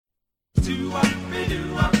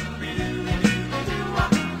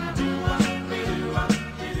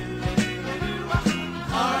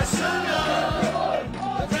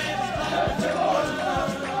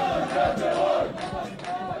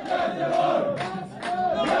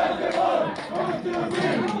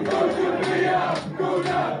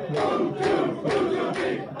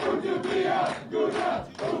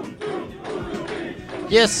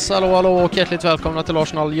Yes, hallå och hjärtligt välkomna till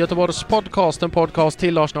Arsenal Göteborgs podcast, en podcast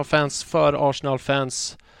till Arsenal-fans för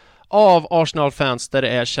Arsenal-fans av Arsenal-fans där det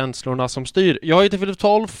är känslorna som styr. Jag heter Filip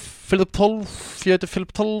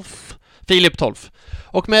Tolf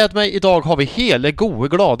och med mig idag har vi hela goe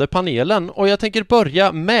glada panelen och jag tänker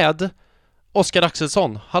börja med Oskar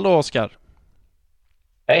Axelsson. Hallå Oskar.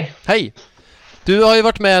 Hej. Hej. Du har ju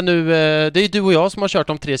varit med nu, det är ju du och jag som har kört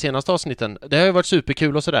de 3 senaste avsnitten. Det har ju varit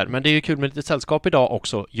superkul och sådär, men det är ju kul med lite sällskap idag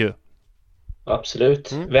också ju.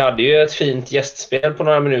 Absolut. Vi hade ju ett fint gästspel på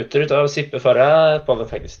några minuter utav Sippe förra podden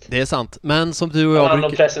faktiskt. Det är sant, men som du och jag han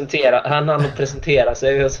hann presentera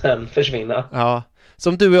sig och sen försvinna. Ja,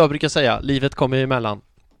 som du och jag brukar säga, livet kommer emellan.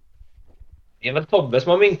 Det är väl Tobbe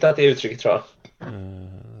som har myntat det uttrycket, tror jag.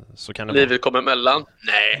 Så kan det livet kommer emellan?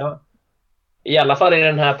 Nej. Ja. I alla fall i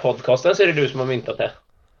den här podcasten så är det du som har myntat det.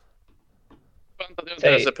 Vänta att jag inte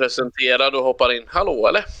ens är presenterad och hoppar in. Hallå,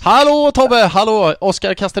 eller? Hallå Tobbe, hallå!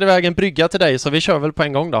 Oskar kastar iväg en brygga till dig, så vi kör väl på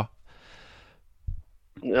en gång då.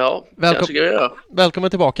 Ja, kanske ska vi göra. Välkommen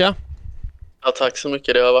tillbaka. Ja, tack så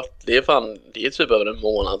mycket. Det har varit, det är typ över en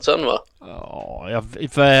månad sedan, va? Ja,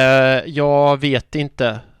 jag vet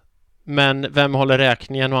inte. Men vem håller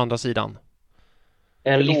räkningen å andra sidan?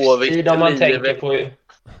 En livstid om man tänker på...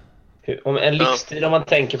 En livstid om man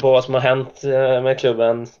tänker på vad som har hänt med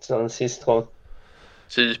klubben sen sist gång.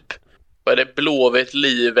 Typ, vad är det? Blåvitt,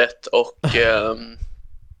 livet och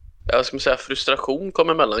jag ska säga frustration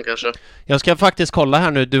kommer emellan kanske. Jag ska faktiskt kolla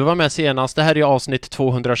här nu. Du var med senast, det här är ju avsnitt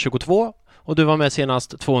 222 och du var med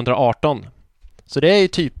senast 218. Så det är ju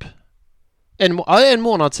typ en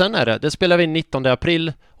månad sedan är det. Det spelar vi in 19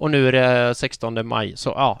 april och nu är det 16 maj. Så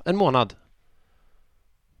ja, en månad.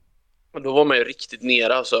 Och då var man ju riktigt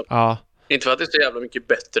nere alltså. Ja. Inte för att det är så jävla mycket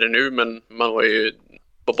bättre nu, men man var ju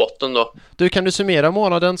på botten då. Du, kan du summera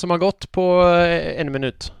månaden som har gått på en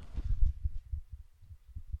minut?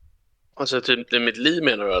 Alltså typ i mitt liv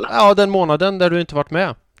menar du eller? Ja, den månaden där du inte varit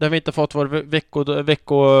med. Där vi inte fått vår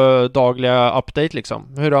veckodagliga update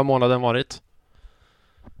liksom. Hur har månaden varit?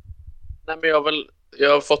 Nej, men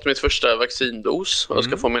jag har fått mitt första vaccindos och jag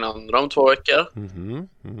ska få min andra om 2 veckor.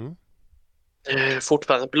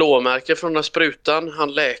 Fortfarande blåmärke från den här sprutan.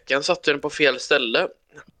 Läkaren satte den på fel ställe.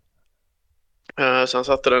 Så han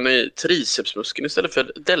satte den i tricepsmuskeln istället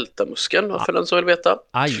för deltamuskeln, för den som vill veta.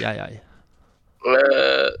 Aj.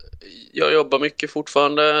 Jag jobbar mycket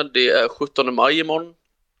fortfarande. Det är 17 maj imorgon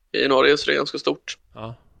i Norge, så det är ganska stort.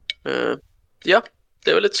 Ja,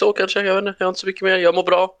 det är väl lite så kanske. Jag vet inte, jag har inte så mycket mer. Jag mår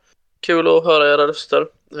bra. Kul att höra era röster.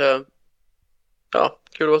 Ja,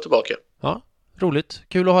 kul att vara tillbaka. Ja, roligt.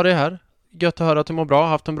 Kul att ha dig här. Gött att höra att du mår bra,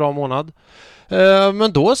 haft en bra månad.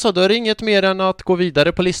 Men då så, då är det inget mer än att gå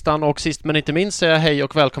vidare på listan och sist men inte minst säga hej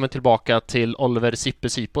och välkommen tillbaka till Oliver Sippe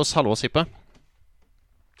Sipos. Hallå Sippe.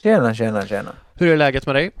 Tjena. Hur är läget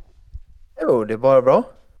med dig? Jo, det är bara bra.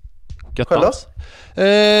 Gött.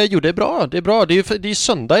 Jo, det är bra. Det är ju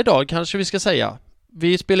söndag idag kanske vi ska säga.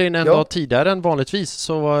 Vi spelar in en dag tidigare än vanligtvis,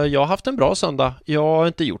 så jag har haft en bra söndag. Jag har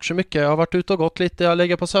inte gjort så mycket. Jag har varit ute och gått lite, jag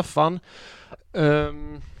lägger på soffan.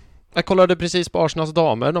 Jag kollade precis på Arsenals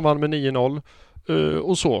damer, de vann med 9-0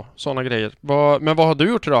 och sådana grejer. Men vad har du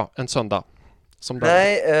gjort idag, en söndag?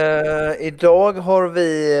 Idag har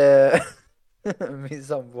vi... min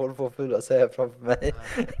sambo håller på att fylla sig här framför mig.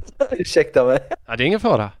 Ursäkta mig. Ja, det är ingen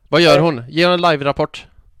fara. Vad gör hon? Ge en live-rapport.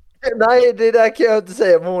 Nej, det där kan jag inte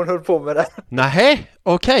säga, men hon höll på med det. Nej,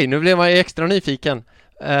 okej, nu blev man extra nyfiken.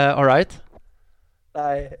 All right.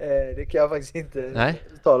 Nej, det kan jag faktiskt inte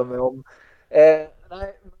tala mig om. Nej,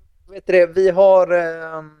 vet du det, vi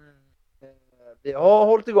har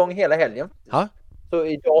hållit igång hela helgen. Ja. Så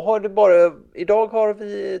idag har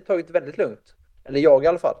vi tagit det väldigt lugnt. Eller jag i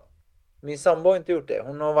alla fall. Min sambo har inte gjort det.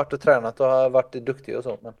 Hon har varit och tränat och har varit duktig och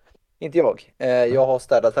så, men inte jag. Jag har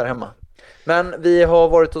städat här hemma. Men vi har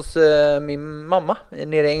varit hos min mamma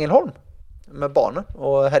nere i Ängelholm med barnen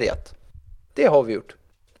och härjat. Det har vi gjort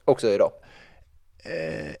också idag.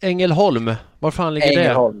 Ängelholm, var fan ligger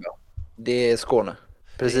Ängelholm, det? Ja. Det är Skåne.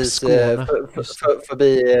 Precis Skåne.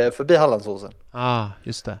 Förbi Hallandsåsen.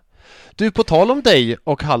 Just det. Du, på tal om dig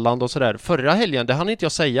och Halland och sådär, förra helgen, det hann inte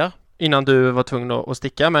jag säga innan du var tvungen att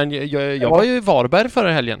sticka, men jag var ju i Varberg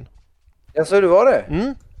förra helgen. Ja, så du var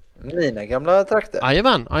det? Mina gamla trakter.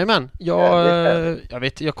 Jajamän.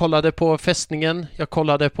 Jag kollade på fästningen. Jag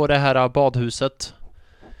kollade på det här badhuset.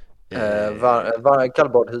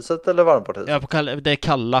 Kallbadhuset eller varmbadhuset? Ja, det är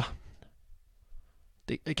Kalla.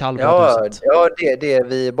 Kallbadhuset. Ja, det är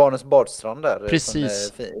vid Barnens badstrand där. Precis.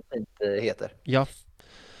 Som fint heter. Ja.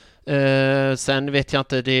 Sen vet jag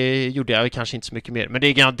inte, det gjorde jag kanske inte så mycket mer. Men det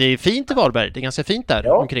är fint i Varberg. Det är ganska fint där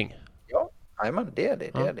omkring. Ja, jajamän, det är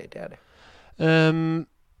det.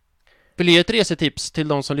 Vill du ge ett resetips till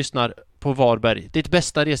de som lyssnar på Varberg? Ditt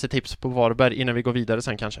bästa resetips på Varberg innan vi går vidare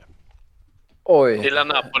sen kanske. Oj. Lilla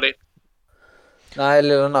Napoli. Nej,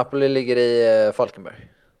 Lilla Napoli ligger i Falkenberg.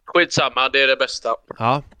 Skitsamma, det är det bästa.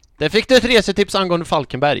 Ja, det fick du ett resetips angående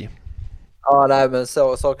Falkenberg. Ja, nej, men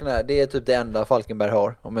saken är, det är typ det enda Falkenberg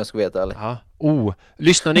har, om jag ska veta ärligt. Ja.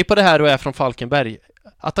 Lyssnar ni på det här och är från Falkenberg?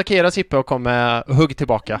 Attackera Sippe och kom med hugg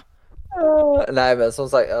tillbaka. Nej, men som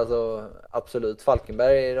sagt, alltså absolut,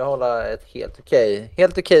 Falkenberg håller ett helt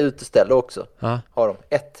okej uteställe också. Har de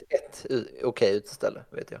ett okej uteställe,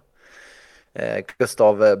 vet jag.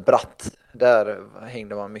 Gustav Bratt, där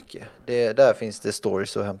hängde man mycket. Där finns det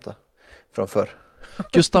stories att hämta från förr.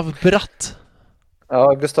 Gustav Bratt?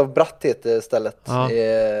 Ja, Gustav Bratt heter stället. Ja.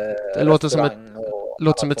 Det låter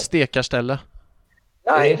som ett stekarställe.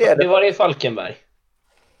 Nej, det var det i Falkenberg.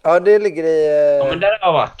 Ja, det ligger i... Ja, men där har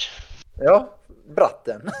jag varit. Ja,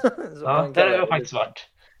 Bratten. Ja, där har jag faktiskt varit.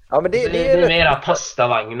 Ja, men det är med era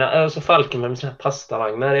pastavagnar. Alltså Falkenberg med sina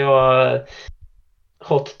pastavagnar. Det var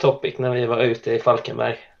hot topic när vi var ute i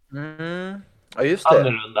Falkenberg. Ja, just det.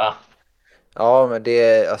 Annorlunda. Ja, men det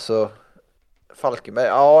är alltså... Falkenberg,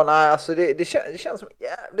 ja nej alltså det känns som en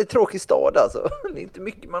jävligt tråkig stad alltså. Det är inte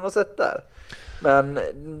mycket man har sett där. Men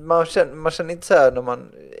man känner inte så här när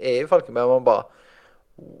man är i Falkenberg, man bara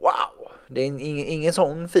wow, det är ingen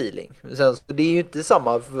sån feeling. Sen, det är ju inte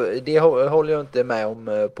samma, det håller jag inte med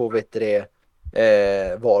om på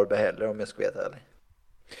Varberg heller, om jag ska veta ärligt.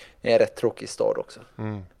 Det är en rätt tråkig stad också.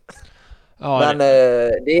 Ja, men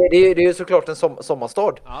det är ju såklart en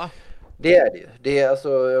sommarstad. Ja. Det är det ju. Det är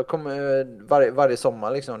alltså, jag kommer varje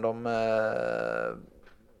sommar liksom,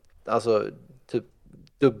 alltså typ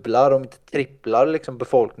dubblar, om inte tripplar liksom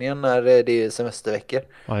befolkningen när det är semesterveckor.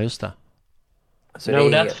 Ja, just det. Så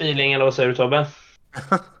know that feeling, eller vad säger du, Tobbe?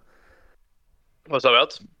 Vad sa vi?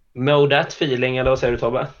 Know that feeling, eller vad säger du,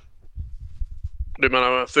 Tobbe? Du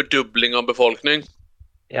menar fördubbling av befolkning?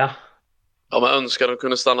 Ja. Ja, man önskar att de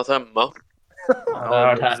kunde stanna hemma. Ja, det har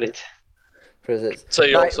varit härligt. Precis.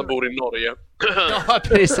 Säger jag som bor i Norge. Ja,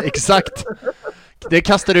 precis, exakt. Det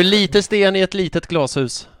kastar du lite sten i ett litet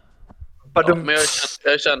glashus. Ja, men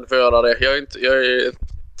jag är känd för att göra det. Jag är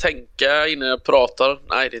tänka innan jag pratar.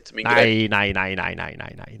 Nej, det är inte min grej. Nej.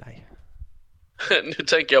 Nu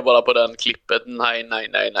tänker jag bara på den klippet.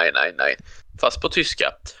 Nej. Fast på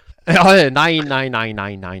tyska. Ja, nej.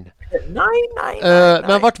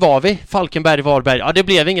 Men vart var vi? Falkenberg, Varberg. Ja, det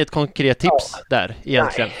blev inget konkret tips där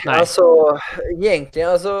egentligen. Nej. Alltså egentligen,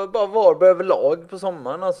 alltså bara Varberg överlag på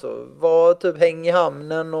sommaren, alltså var typ häng i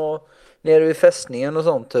hamnen och nere vid fästningen och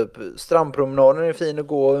sånt typ. Strandpromenaden är fin att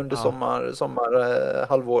gå under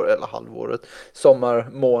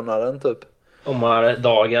sommarmånaden typ.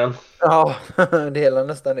 Sommardagen. Ja, det är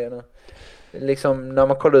nästan det nu. Liksom när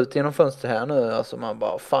man kollar ut genom fönstret här nu, alltså man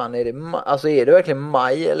bara, fan är det alltså är det verkligen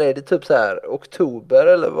maj eller är det typ så här oktober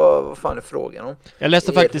eller vad fan är frågan om? Jag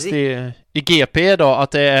läste faktiskt i GP idag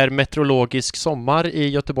att det är meteorologisk sommar i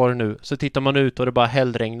Göteborg nu, så tittar man ut och det bara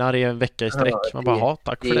hällregnar i en vecka i sträck. Man bara,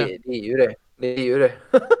 tack för det. Det är ju det.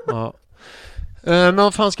 Ja. Men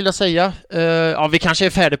vad fan skulle jag säga? Ja, vi kanske är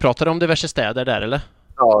färdigpratade om diverse städer där, eller?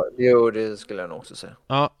 Ja, jo, det skulle jag nog också säga.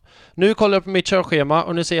 Ja. Nu kollar jag på mitt körschema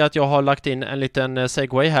och nu ser jag att jag har lagt in en liten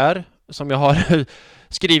segway här som jag har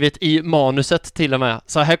skrivit i manuset till och med.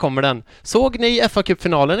 Så här kommer den. Såg ni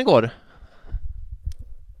FA-cupfinalen igår?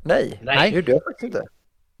 Nej, det gjorde jag faktiskt inte.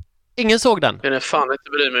 Ingen såg den? Den är fan inte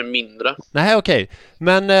bryr mig mindre. Nej,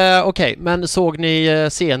 okej. Men såg ni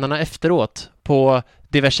scenerna efteråt på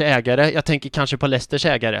diverse ägare? Jag tänker kanske på Leicesters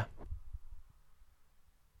ägare.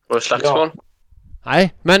 Var det slagsmål? Ja.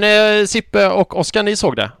 Nej, men Sippe och Oskar, ni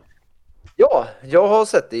såg det? Ja, jag har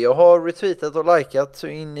sett det. Jag har retweetat och likat så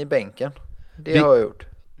in i bänken. Det har jag gjort.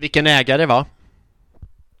 Vilken ägare, va?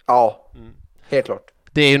 Ja, helt klart.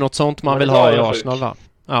 Det är ju något sånt man vill ha i Arsenal, va?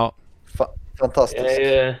 Ja. Fantastiskt.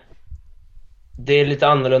 Det är lite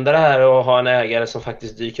annorlunda det här att ha en ägare som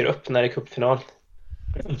faktiskt dyker upp när det är cupfinal.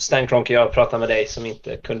 Stan Kroenke, jag pratade med dig som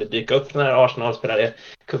inte kunde dyka upp när Arsenal spelade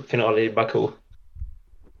cupfinal i Baku.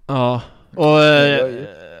 Ja. Och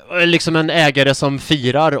liksom en ägare som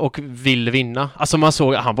firar och vill vinna. Alltså man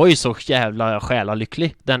såg, han var ju så jävla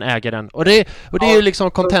själalycklig, den ägaren. Och det är ju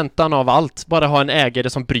liksom kontentan av allt. Bara ha en ägare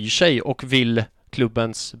som bryr sig och vill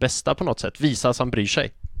klubbens bästa på något sätt. Visa att han bryr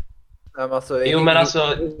sig.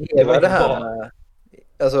 Hela det här med,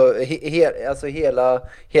 alltså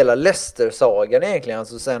hela Leicester-sagan egentligen,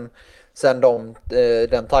 alltså sen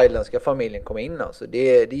den thailändska familjen kom in, alltså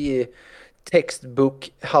det är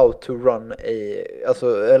textbook how to run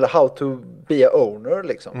eller how to be a owner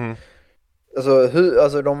liksom.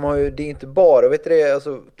 Alltså de har ju, det är inte bara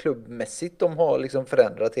klubbmässigt de har liksom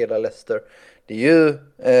förändrat hela Leicester. Det är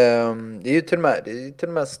ju till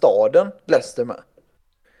och med staden Leicester med.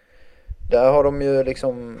 Där har de ju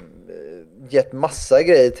liksom gett massa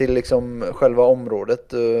grejer till liksom själva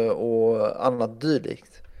området och annat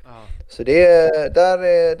dylikt. Så det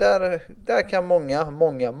där kan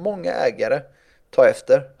många ägare ta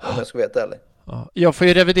efter, om jag ska vara helt ärlig. Jag får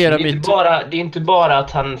ju revidera det är inte bara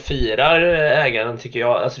att han firar ägaren, tycker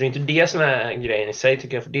jag. Alltså det är inte det som är grejen i sig,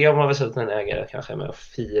 tycker jag. För det har man väl sett en ägare kanske med och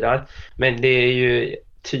firar. Men det är ju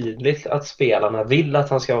tydligt att spelarna vill att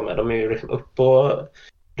han ska vara med. De är ju liksom uppe och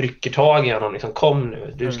rycker tag i honom. Liksom, kom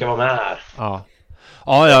nu, du ska vara med här.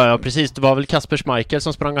 Ja, precis. Det var väl Kasper Schmeichel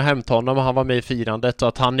som sprang och hämtade honom och han var med i firandet och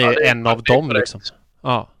att han är en av dem liksom.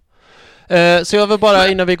 Ja. Så jag vill bara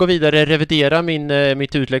innan vi går vidare revidera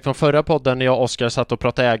mitt utlägg från förra podden när jag och Oskar satt och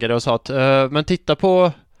pratade ägare och sa att men titta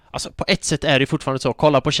på, alltså på ett sätt är det fortfarande så,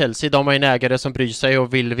 kolla på Chelsea, de har en ägare som bryr sig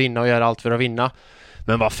och vill vinna och göra allt för att vinna.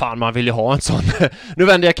 Men vad fan, man vill ju ha en sån. Nu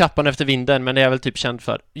vänder jag kappan efter vinden, men det är väl typ känd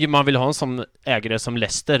för. Man vill ha en sån ägare som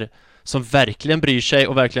Leicester som verkligen bryr sig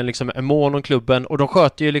och verkligen liksom är mån om klubben, och de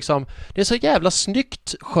sköter ju liksom, det är så jävla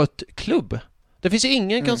snyggt skött klubb. Det finns ju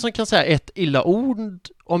ingen som kan säga ett illa ord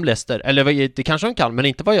om Leicester, eller det kanske de kan, men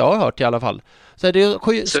inte vad jag har hört i alla fall. Så det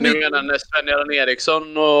är så nu menar Sven-Göran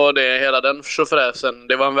Eriksson och hela den tjofräsen,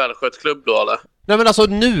 det var en välskött klubb då, eller? Nej men alltså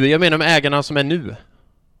nu, jag menar med ägarna som är nu.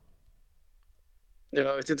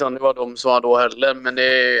 Jag vet inte om det var de som var då heller, men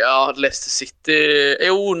Leicester City...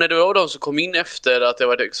 när det var de som kom in efter att det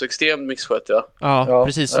var så extremt misskött, Ja,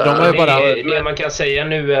 precis. De har ju bara... Det man kan säga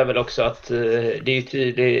nu är väl också att det är ju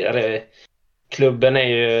tydligt... Klubben är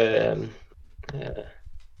ju...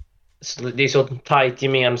 det är så tajt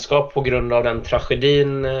gemenskap på grund av den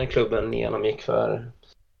tragedin klubben genomgick för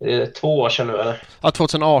 2 år sedan nu, eller? Ja,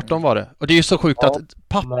 2018 var det. Och det är ju så sjukt att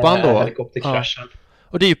pappan då... Helikopterkraschen.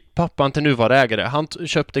 Och det är ju pappan till nuvarande ägare. Han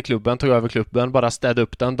köpte klubben, tog över klubben, bara städde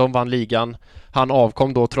upp den. De vann ligan. Han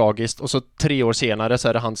avkom då tragiskt. Och så 3 år senare så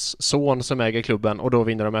är det hans son som äger klubben. Och då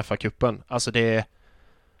vinner de FA-cupen. Alltså det är...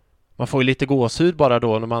 Man får ju lite gåshud bara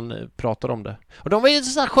då när man pratar om det. Och de var ju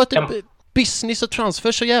så här sköter business och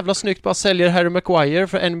transfer så jävla snyggt. Bara säljer Harry Maguire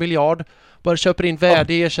för 1 miljard. Bara köper in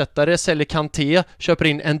värdig ersättare, säljer Kanté, köper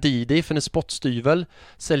in Ndidi för en spottstyvel,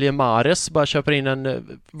 säljer Mahrez, bara köper in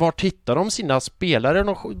en... Vart hittar de sina spelare?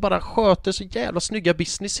 De bara sköter så jävla snygga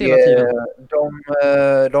business hela tiden.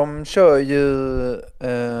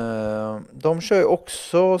 De kör ju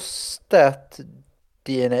också Stat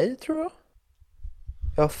DNA, tror jag.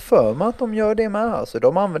 Jag har för mig att de gör det med. Alltså,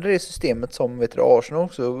 de använder det systemet som Arsenal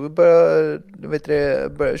också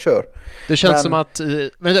börjar köra. Det känns som att...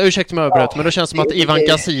 Men ursäkta mig överbröt, men det känns som att Ivan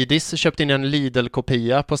Gazidis köpte in en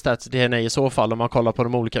Lidl-kopia på Stats DNA i så fall, om man kollar på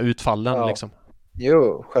de olika utfallen. Liksom.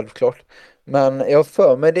 Jo, självklart. Men jag har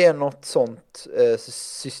för mig det är något sånt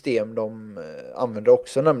system de använder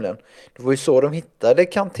också, nämligen. Det var ju så de hittade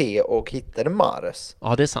Kanté och hittade Mahrez.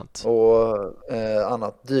 Ja, det är sant. Och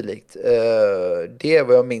annat dylikt. Det är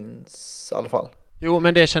vad jag minns i alla fall. Jo,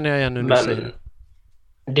 men det känner jag igen nu. Men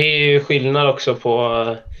det är ju skillnad också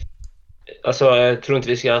på... Alltså, jag tror inte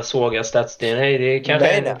vi ska såga StatsDNA. Det är kanske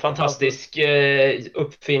en fantastisk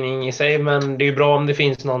uppfinning i sig, men det är ju bra om det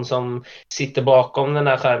finns någon som sitter bakom den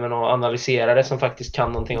här skärmen och analyserar det, som faktiskt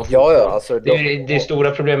kan någonting om fotboll. Alltså, det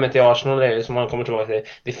stora problemet i Arsenal är, som man kommer tillbaka till,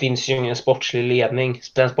 det finns ju ingen sportslig ledning.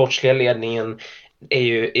 Den sportsliga ledningen är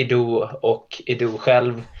ju Edu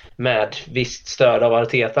själv med visst stöd av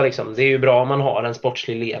Arteta. Liksom. Det är ju bra om man har en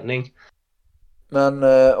sportslig ledning. Men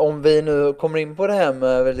om vi nu kommer in på det här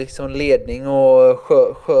med liksom ledning och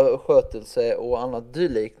skötelse och annat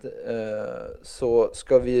dylikt, så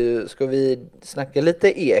ska vi snacka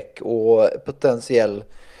lite ek och potentiell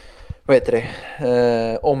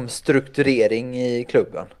omstrukturering i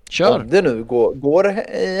klubben. Kör. Om det nu går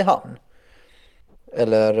i hamn.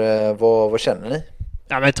 Eller vad känner ni?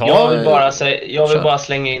 Ja, men jag vill bara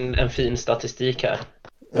slänga in en fin statistik här.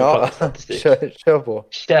 Ja, kör på.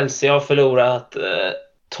 Chelsea har förlorat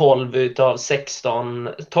 12 utav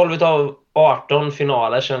 18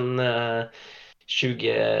 finaler sedan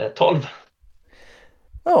 2012.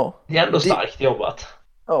 Ja. Det är ändå starkt jobbat.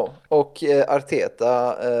 Ja, och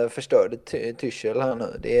Arteta förstörde Tuchel här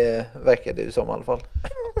nu. Det verkar det ju som i alla fall.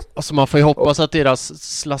 Alltså man får ju hoppas att deras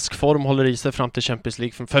slaskform håller i sig fram till Champions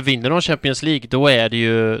League. För vinner de Champions League, då är det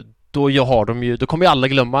ju... Då kommer ju alla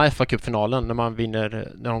glömma FA-cupfinalen när man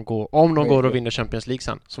vinner, om de går och vinner Champions League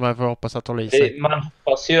sen. Så man får hoppas att det håller i sig. Man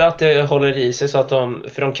hoppas ju att det håller i sig så att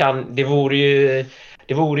för de kan, det vore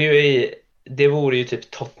ju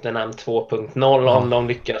typ Tottenham 2.0 om de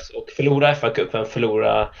lyckas och förlora FA-cupen,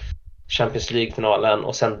 förlora Champions League-finalen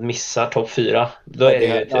och sen missar topp 4. Då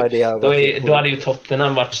hade ju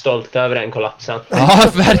Tottenham varit stolta över den kollapsen.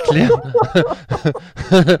 Ja, verkligen.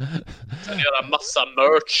 Sen göra massa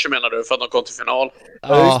merch menar du för att de kom till final.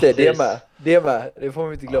 Ja, just det. Det är med. Det får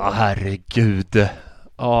vi inte glömma. Ja, herregud.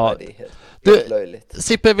 Ja. Det är helt löjligt.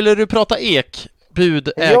 Sippe, ville du prata ek?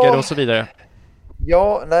 Bud, ägare och så vidare?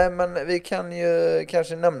 Ja, nej men vi kan ju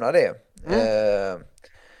kanske nämna det.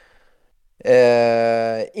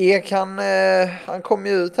 Ek han kom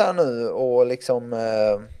ju ut här nu och liksom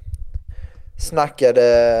snackade,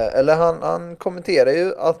 eller han kommenterade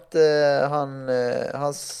ju att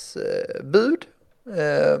hans bud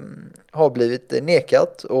har blivit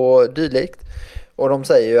nekat och dylikt. Och de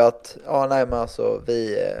säger ju att nej men alltså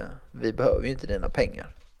vi behöver ju inte dina pengar.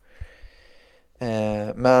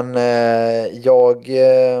 Men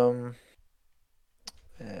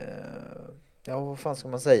vad fan ska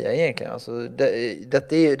man säga egentligen? Alltså,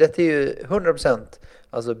 detta är ju 100%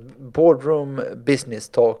 alltså boardroom business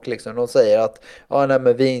talk liksom. De säger att nej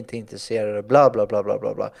men vi är inte intresserade, bla bla bla bla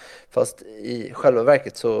bla bla. Fast i själva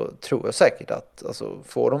verket så tror jag säkert att alltså,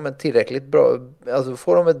 får de ett tillräckligt bra, alltså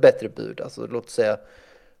får de ett bättre bud, alltså låt säga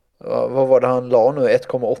vad var det han la nu,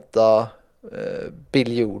 1,8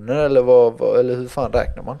 biljoner eller hur fan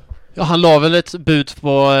räknar man? Ja, han la väl ett bud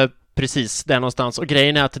på precis där någonstans, och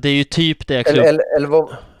grejen är att det är ju typ det klubb...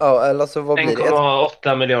 eller så vad blir det?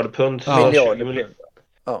 1,8 miljarder pund.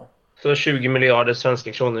 Ja. Så 20 miljarder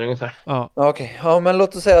svenska kronor ungefär. Ja. Okej. Ja, men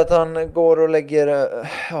låt oss säga att han går och lägger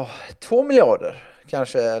 2 miljarder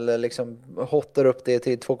kanske, eller liksom hotar upp det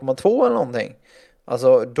till 2,2 eller någonting.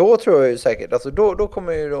 Alltså då tror jag ju säkert, alltså då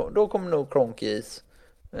kommer nog Kroenkes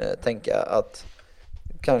tänka att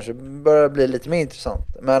kanske börjar bli lite mer intressant.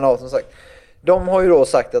 Men som sagt, de har ju då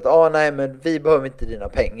sagt att nej men vi behöver inte dina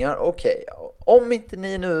pengar. Okej, om inte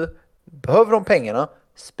ni nu behöver de pengarna,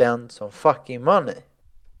 spend some fucking money.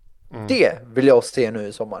 Det vill jag se nu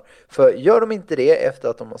i sommar. För gör de inte det efter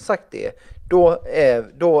att de har sagt det, då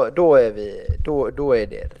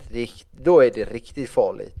är det riktigt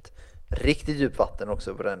farligt. Riktigt djupt vatten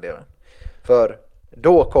också på den delen. För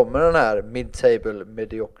då kommer den här mid-table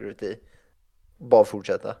mediocrity bara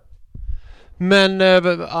fortsätta. Men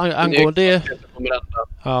angående det... Det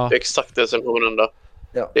är exakt det som kommer hända.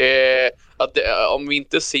 Ja. Om vi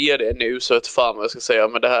inte ser det nu så vet fan vad jag ska säga.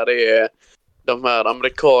 Men det här är... De här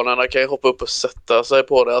amerikanerna kan ju hoppa upp och sätta sig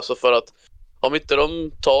på det. Alltså för att om inte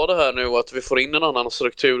de tar det här nu och att vi får in en annan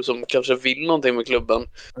struktur som kanske vill någonting med klubben,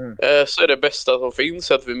 så är det bästa som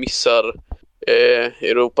finns att vi missar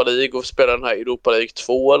Europa League och spelar den här Europa League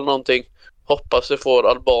 2 eller någonting. Hoppas vi får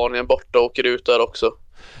Albanien borta och åker ut där också.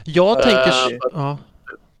 Jag tänker...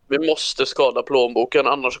 Vi måste skada plånboken,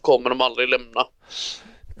 annars kommer de aldrig lämna.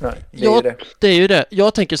 Nej, det är ju det.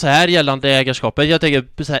 Jag tänker så här gällande ägarskapet. Jag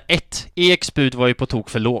tänker så här, Eks bud var ju på tok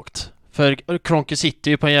för lågt. För Kroenke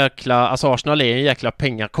sitter ju på en jäkla... Alltså Arsenal är en jäkla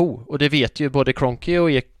pengako. Och det vet ju både Kroenke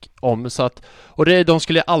och Ek om. Så att, och de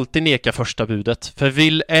skulle alltid neka första budet. För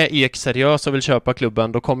är Ek seriös och vill köpa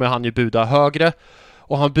klubben, då kommer han ju buda högre.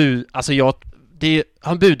 Och han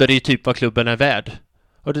budade ju typ vad klubben är värd.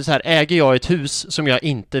 Och det är så här, äger jag ett hus som jag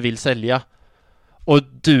inte vill sälja, och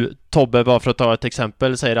du, Tobbe, bara för att ta ett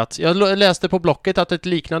exempel, säger att jag läste på Blocket att ett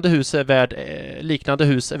liknande hus är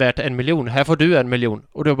värt 1 miljon. Här får du 1 miljon.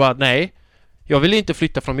 Och då bara, nej, jag vill inte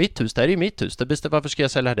flytta från mitt hus. Det här är ju mitt hus. Varför ska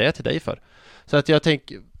jag sälja det till dig för? Så att jag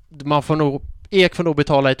tänker, Ek får nog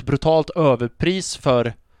betala ett brutalt överpris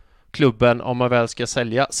för klubben om man väl ska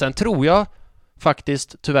sälja. Sen tror jag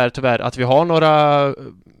faktiskt, tyvärr, att vi har några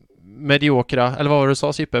mediokra, eller vad var det du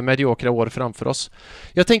sa, Sippe? Mediokra år framför oss.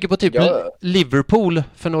 Jag tänker på typ Liverpool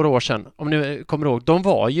för några år sedan, om ni kommer ihåg. De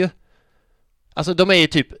var ju... Alltså de är ju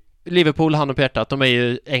typ... Liverpool, hand och hjärtat, de är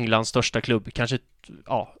ju Englands största klubb. Kanske...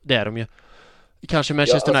 Ja, det är de ju. Kanske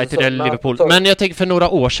Manchester United eller Liverpool. Men jag tänker för några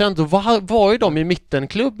år sedan, då var ju de i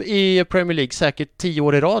mittenklubb i Premier League säkert 10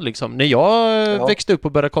 år i rad liksom. När jag växte upp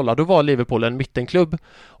och började kolla, då var Liverpool en mittenklubb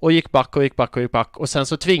och gick back. Och sen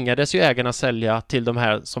så tvingades ju ägarna sälja till de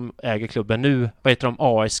här som äger klubben nu. Vad heter de?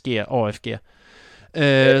 AFG.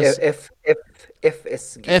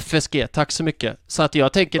 FSG. FSG, tack så mycket. Så att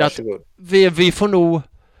jag tänker att vi får nog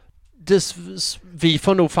vi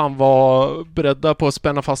får nog fan vara beredda på att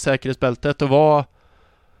spänna fast säkerhetsbältet och vara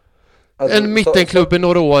en mittenklubb i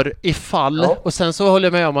några år ifall. Ja. Och sen så håller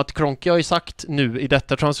jag med om att Kroenke har ju sagt nu i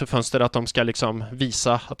detta transferfönster att de ska liksom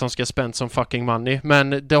visa att de ska spend som fucking money.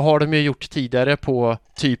 Men det har de ju gjort tidigare på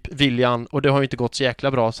typ Willian och det har ju inte gått så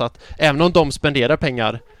jäkla bra, så att även om de spenderar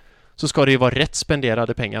pengar så ska det ju vara rätt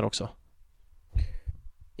spenderade pengar också.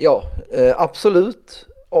 Ja, absolut.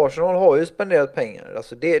 Arsenal har ju spenderat pengar.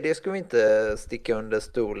 Alltså det ska vi inte sticka under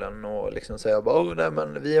stolen och liksom säga bara, nej,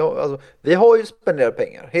 men vi har ju spenderat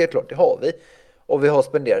pengar. Helt klart, det har vi. Och vi har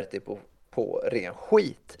spenderat det på ren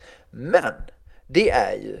skit. Men det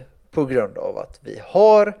är ju på grund av att vi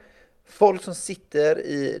har folk som sitter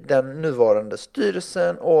i den nuvarande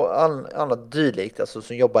styrelsen och annat dylikt, alltså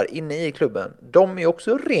som jobbar inne i klubben. De är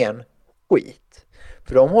också ren skit.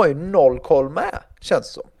 För de har ju noll koll med, känns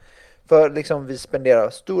det som. För liksom vi spenderar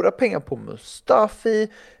stora pengar på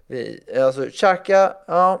Mustafi. Alltså Xhaka,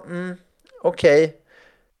 ja, okej.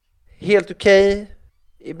 Helt okej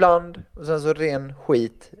ibland. Och sen så ren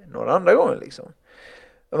skit några andra gånger liksom.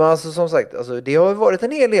 Men alltså som sagt, alltså, det har ju varit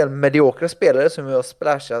en hel del mediokra spelare som vi har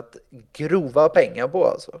splashat grova pengar på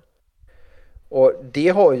alltså. Och det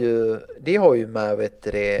har ju med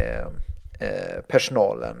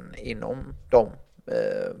personalen inom de,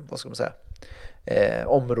 vad ska man säga,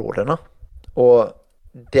 områdena. Och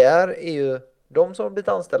där är ju de som har blivit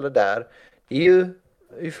anställda där, det är ju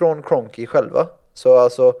ifrån Kroenke själva. Så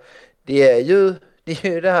alltså det är ju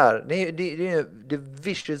det här, det är the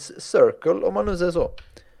vicious circle, om man nu säger så.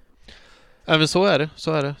 Även så är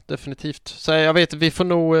det definitivt. Så jag vet, vi får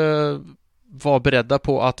nog vara beredda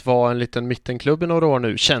på att vara en liten mittenklubb i några år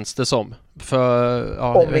nu, känns det som. För,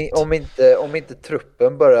 ja, om inte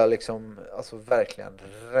truppen börjar liksom, alltså verkligen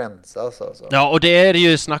rensas alltså. Ja, och det är det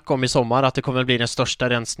ju snack om i sommar, att det kommer att bli den största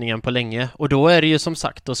rensningen på länge. Och då är det ju som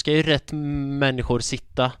sagt, då ska ju rätt människor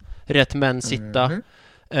sitta, rätt män sitta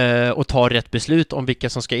och ta rätt beslut om vilka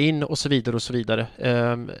som ska in och så vidare och så vidare.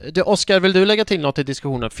 Oskar, vill du lägga till något i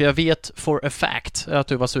diskussionen? För jag vet for a fact att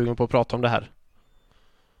du var sugen på att prata om det här.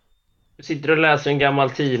 Jag sitter och läser en gammal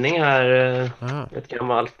tidning här. Ett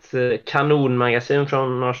gammalt kanonmagasin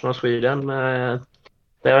från Arsenal Sweden.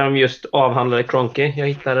 Där de just avhandlade Kroenke. Jag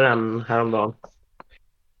hittade den häromdagen.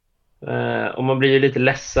 Och man blir ju lite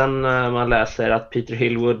ledsen när man läser att Peter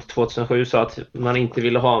Hillwood 2007 sa att man inte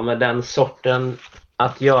ville ha med den sorten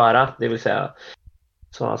att göra. Det vill säga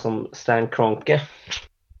sådana som Stan Kroenke.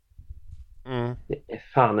 Det är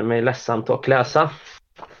fan i mig ledsamt att läsa.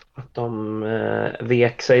 Att de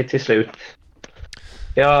vek sig till slut.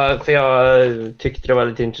 För jag tyckte det var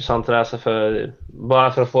lite intressant att läsa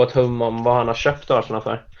bara för att få ett hum om vad han har köpt Arsenal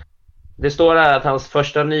för. Det står där att hans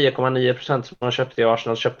första 9,9% som han köpte i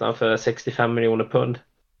Arsenal köpte han för 65 miljoner pund.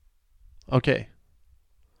 Okej.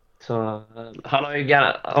 Så han har ju,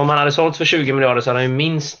 om han hade sålt för 20 miljarder så hade han ju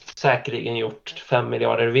minst säkerligen gjort 5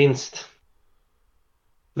 miljarder vinst.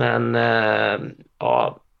 Men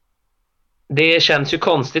ja, det känns ju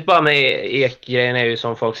konstigt bara med Ek-grejen, är ju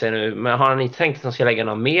som folk säger nu. Men har han inte tänkt att han ska lägga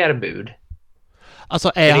någon mer bud?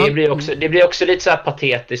 Alltså det blir också lite så här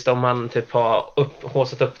patetiskt om man typ har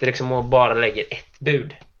håsat upp det liksom och bara lägger ett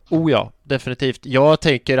bud. Oh ja, definitivt. Jag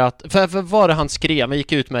tänker att, för vad det han skrev, man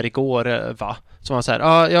gick ut med det igår, va? Som han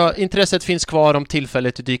säger, intresset finns kvar om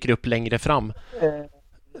tillfället dyker upp längre fram.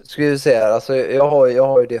 Ska vi se här, alltså jag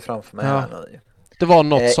har ju det framför mig här nu. Det var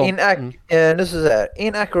något som... Nu så här.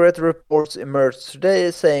 Inaccurate reports emerged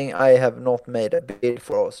today saying I have not made a bid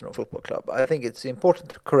for Arsenal Football Club. I think it's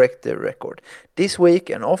important to correct the record. This week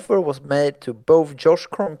an offer was made to both Josh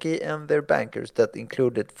Kroenke and their bankers that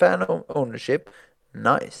included fan ownership,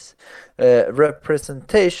 nice,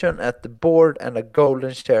 representation at the board and a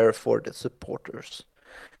golden share for the supporters.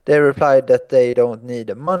 They replied that they don't need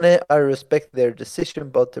the money. I respect their decision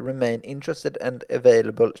but remain interested and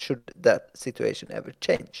available should that situation ever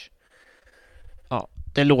change. Ja,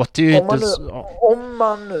 det låter ju inte om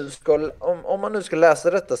man nu ska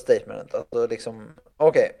läsa detta statement, alltså liksom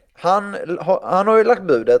okej, han har ju lagt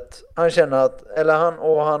budet. Han känner att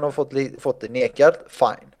han har fått det nekat.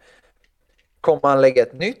 Fine. Kommer han lägga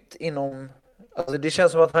ett nytt inom, alltså det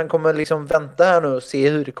känns som att han kommer liksom vänta här nu och se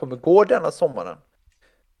hur det kommer gå denna sommaren.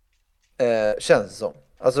 Känns det som.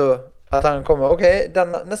 Alltså att han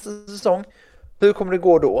kommer, nästa säsong, hur kommer det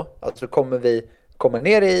gå då? Alltså kommer vi komma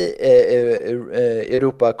ner i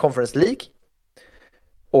Europa Conference League?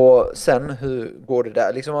 Och sen hur går det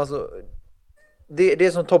där? Liksom alltså, det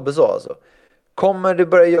är som Tobbe sa alltså. Kommer det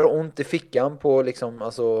börja göra ont i fickan på liksom,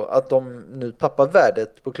 alltså, att de nu tappar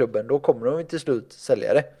värdet på klubben, då kommer de till slut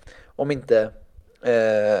sälja det. Om inte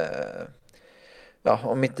ja,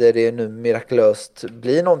 om inte det nu mirakulöst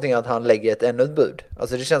blir någonting att han lägger ännu ett bud.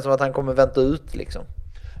 Alltså det känns som att han kommer vänta ut liksom.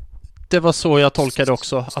 Det var så jag tolkade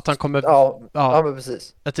också. Att han kommer... Ja, men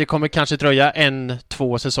precis. Att det kommer kanske dröja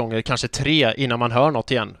 1-2 säsonger, kanske 3 innan man hör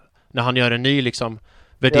något igen. När han gör en ny liksom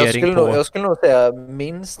värdering jag skulle nog säga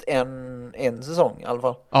minst en säsong i alla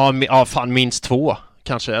fall. Ja, fan minst 2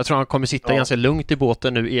 kanske. Jag tror han kommer sitta ganska lugnt i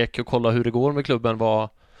båten nu, Ek, och kolla hur det går med klubben.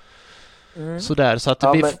 Sådär, så att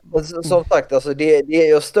det blir... men som sagt, alltså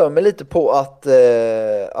jag stör mig lite på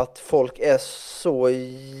att folk är så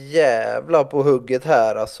jävla på hugget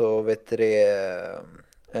här, alltså vet du det,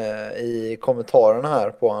 i kommentarerna här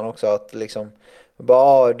på han också, att liksom du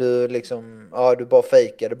bara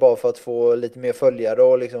fejkade bara för att få lite mer följare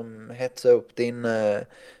och liksom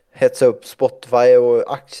hetsa upp Spotify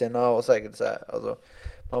och aktierna och säkert så här. Alltså,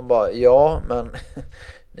 man bara, ja, men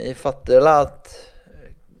ni fattar väl att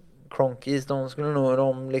Cronkies,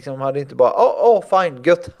 de liksom hade inte bara fine,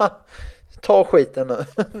 gött, ta skiten nu.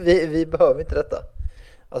 vi behöver inte detta.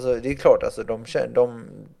 Alltså det är klart, alltså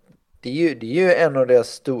det är ju en av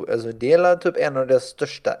deras det är typ en av deras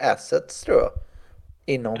största assets, tror jag.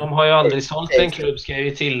 De har ju aldrig sålt en klubb, ska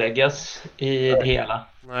ju tilläggas i det hela.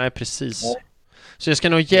 Nej, precis. Nej. Så det ska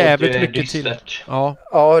nog jävligt mycket till.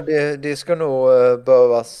 Ja, det ska nog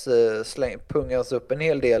behövas pungas upp en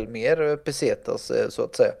hel del mer pesetas, så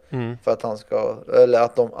att säga. För att han ska, eller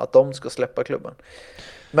att de ska släppa klubben.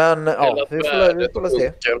 Men vi får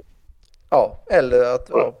se. Ja, eller att,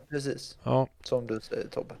 precis. Ja. Som du säger,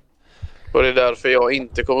 Tobbe. Och det är därför jag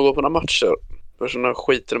inte kommer gå på några matcher. För sådana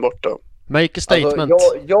skiten är borta. Make a statement.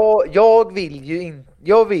 Alltså,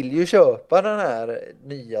 jag vill ju köpa den här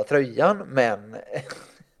nya tröjan, men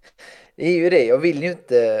det är ju det. Jag vill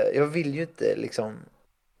ju inte liksom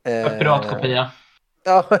piratkopia.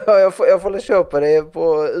 Ja, jag får köpa det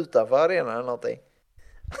utanför arenan eller någonting.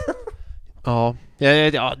 Ja,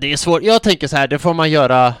 det är svårt. Jag tänker så här, det får man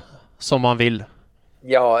göra som man vill.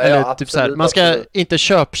 Eller typ absolut, så här, man ska inte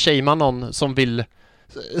köpshama någon som vill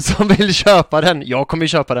köpa den. Jag kommer ju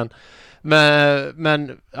köpa den.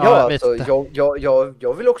 Men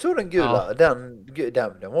jag vill också ha den gula. Ja.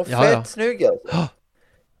 Den var fett snygg alltså.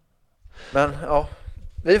 Men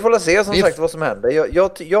vi får se som sagt vad som händer.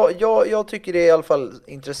 Jag tycker det är i alla fall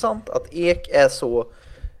intressant att Ek är så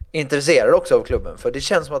intresserad också av klubben, för det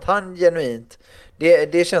känns som att han genuint,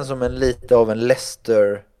 det känns som lite av en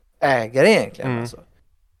Leicester-ägare egentligen alltså.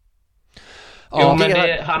 Jo, men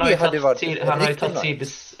han har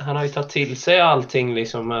ju tagit till sig allting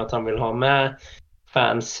liksom, att han vill ha med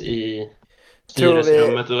fans i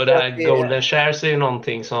styrelserummet, och det här Golden Shares är ju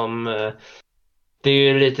någonting som det är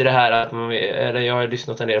ju lite det här att jag har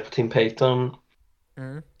lyssnat en del på Tim Payton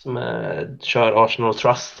som kör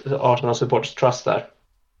Arsenal Supporters Trust där,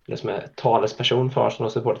 eller som är talesperson för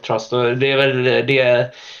Arsenal Supporters Trust, och det är väl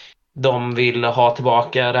det de vill ha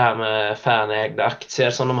tillbaka, det här med fanägda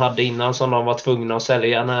aktier som de hade innan, som de var tvungna att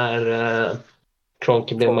sälja när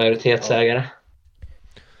Kroenke blev majoritetsägare.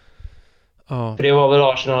 För det var väl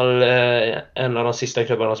Arsenal en av de sista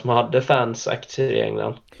klubbarna som hade fansaktier i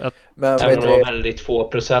England. Men även om det var väldigt få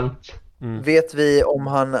procent. Vet vi om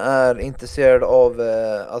han är intresserad av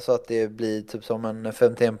alltså att det blir typ som en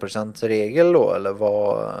 51% regel då, eller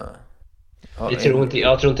vad? Jag tror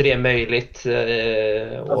inte det är möjligt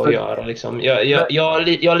att göra liksom. Jag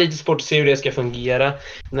har lite svårt att se hur det ska fungera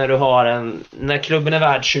när du har när klubben är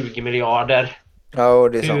värd 20 miljarder. Ja,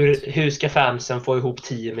 det är sant. Hur ska fansen få ihop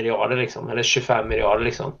 10 miljarder liksom, eller 25 miljarder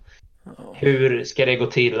liksom? Hur ska det gå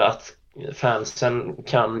till att fansen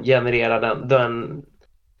kan generera den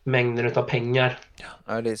mängden av pengar?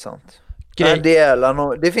 Ja, det är sant.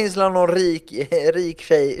 Det finns någon rik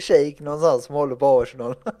shejk någonstans som håller på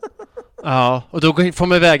Arsenal. Ja, och då får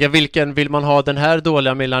man väga vilken vill man ha, den här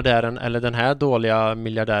dåliga miljardären eller den här dåliga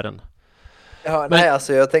miljardären. Ja, nej,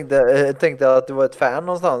 alltså jag tänkte att det var ett fan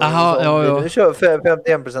någonstans. Nu kör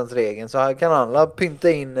 51%-regeln, så här kan alla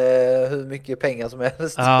pynta in hur mycket pengar som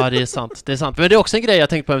helst. Ja, det är sant. Men det är också en grej jag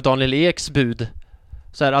tänkte på med Daniel Eks bud.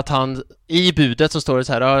 Så här, att han i budet så står det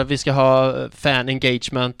så här, vi ska ha fan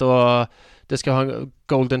engagement och det ska ha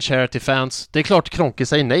golden share till fans. Det är klart Kroenke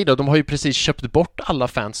säger nej då. De har ju precis köpt bort alla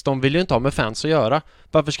fans. De vill ju inte ha med fans att göra.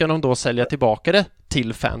 Varför ska de då sälja tillbaka det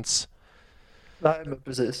till fans? Nej, men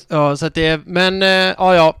precis. Ja, så att det är... Men,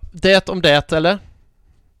 det om det, eller?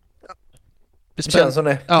 Det känns som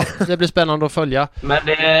det. Ja, det blir spännande att följa. Men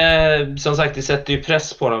det, som sagt, det sätter ju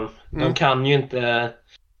press på dem. De kan ju inte...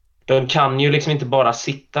 De kan ju liksom inte bara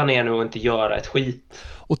sitta ner nu och inte göra ett skit.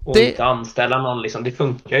 Och inte anställa någon liksom. Det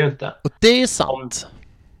funkar ju inte. Och det är sant.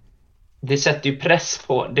 Det sätter ju press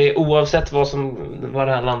på... Det, oavsett vad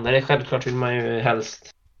det här landar i. Självklart vill man ju helst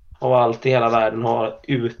av allt i hela världen har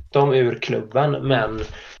utom ur klubben, men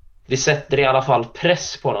vi sätter i alla fall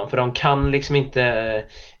press på dem, för de kan liksom inte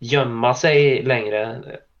gömma sig längre.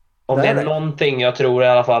 Om det är någonting jag tror i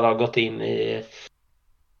alla fall har gått in i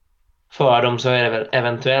för dem, så är det väl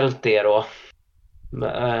eventuellt det då.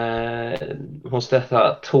 Hos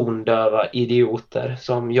dessa tondöva idioter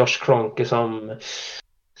som Josh Kroenke, som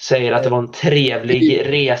säger att det var en trevlig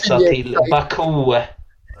resa till Baku.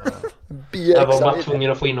 Jag var bara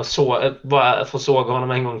tvungen att få in och bara få såga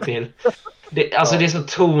honom en gång till. Det är så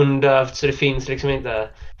tondövt så det finns liksom inte.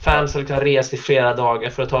 Fans har liksom rest i flera dagar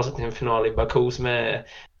för att ta sig till en final i Baku, som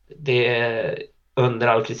det är under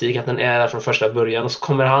all kritik att den är där från första början, och så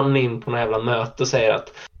kommer han in på något jävla möte och säger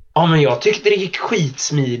att men jag tyckte det gick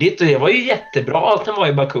skitsmidigt och det var ju jättebra allt han var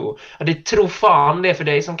i Baku. Ja, det tror fan det för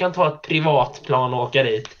dig som kan ta ett privatplan och åka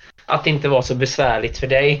dit, att det inte var så besvärligt för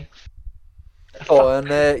dig. Ja, en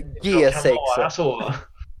G6. Kan vara så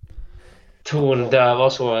tondöva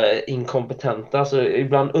och så inkompetenta, så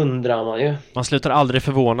ibland undrar man ju. Man slutar aldrig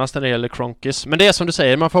förvånas när det gäller Kroenkes. Men det är som du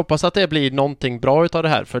säger, man får hoppas att det blir någonting bra utav det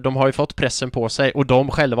här, för de har ju fått pressen på sig, och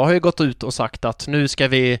de själva har ju gått ut och sagt att nu ska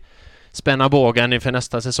vi spänna bågen inför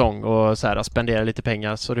nästa säsong och så här, spendera lite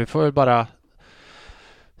pengar, så du får bara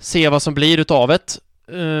se vad som blir utav det.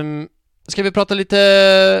 Ska vi prata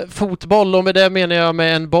lite fotboll, och med det menar jag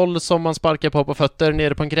med en boll som man sparkar på fötter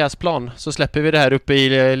nere på en gräsplan, så släpper vi det här uppe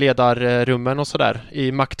i ledarrummen och sådär,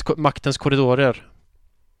 i maktens korridorer.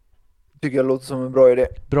 Tycker jag låter som en bra idé.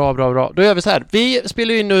 Bra. Då gör vi så här. Vi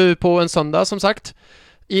spelar ju nu på en söndag, som sagt.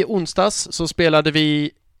 I onsdags så spelade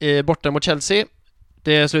vi borta mot Chelsea.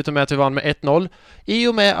 Det slutade med att vi vann med 1-0. I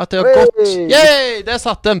och med att det har gått... Yay! Där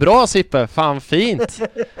satt en bra, Sippe. Fan, fint.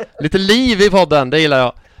 Lite liv i podden, det gillar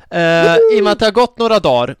jag. I och med att det har gått några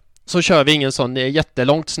dagar så kör vi ingen sån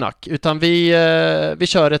jättelångt snack, utan vi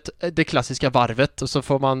kör det klassiska varvet, och så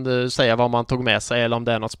får man säga vad man tog med sig eller om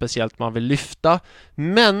det är något speciellt man vill lyfta.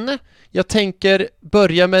 Men jag tänker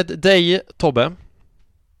börja med dig, Tobbe.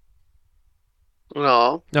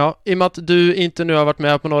 Ja, i och med att du inte nu har varit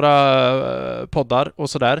med på några poddar och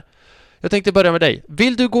sådär. Jag tänkte börja med dig.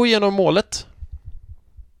 Vill du gå igenom målet?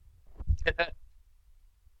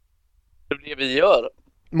 Det vi gör.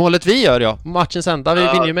 Målet vi gör, ja. Matchens ända, vi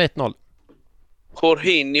vinner ju med 1-0.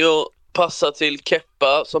 Jorginho passar till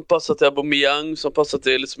Kepa, som passar till Aubameyang, som passar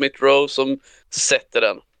till Smith Rowe, som sätter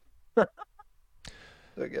den.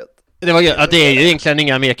 Det var ja, det är ju egentligen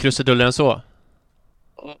inga mer krusiduller än så.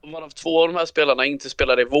 Varav 2 av de här spelarna inte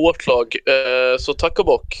spelar i vårt lag, så tack och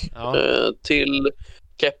bock till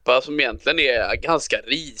Kepa, som egentligen är ganska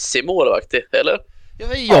risig målvaktig, eller?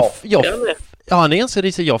 Ja, han är ganska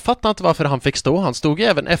risig. Jag fattar inte varför han fick stå. Han stod ju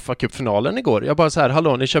även FA-cupfinalen igår. Jag bara så här,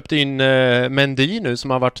 hallå, ni köpte in Mendy nu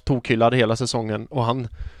som har varit tokhyllad hela säsongen, och han,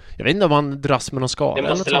 jag vet inte om han dras med någon skada. Det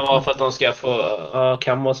måste vara för att de ska få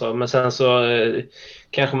kam och så. Men sen så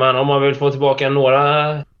kanske man, om man vill få tillbaka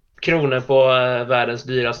några kronor på världens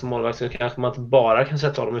dyraste målvakt, så kanske man inte bara kan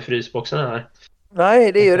sätta honom i frysboxen här.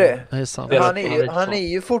 Nej, det är ju det. Det är sant. Han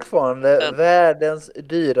är ju fortfarande världens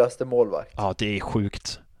dyraste målvakt. Ja, det är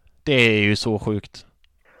sjukt. Det är ju så sjukt.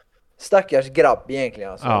 Stackars grabb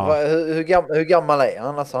egentligen alltså. Ja. Hur gammal är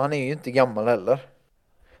han? Alltså, han är ju inte gammal heller.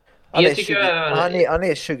 Han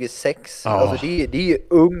är 26. Ja. Alltså, det är ju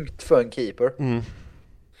ungt för en keeper.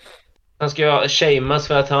 Han ska shameas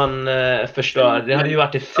för att han förstör. Det hade ju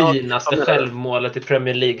varit det finaste självmålet i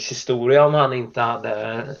Premier Leagues historia om han inte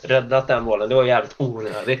hade räddat den bollen. Det var jävligt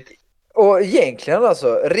onödigt. Och egentligen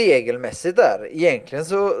alltså, regelmässigt där, egentligen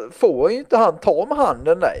så får ju inte han ta med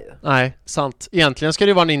handen där. Nej, sant. Egentligen ska det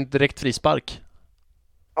ju vara en indirekt frispark.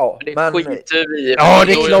 Ja, det skiter vi i. Ja,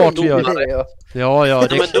 det är klart vi gör det. Ja,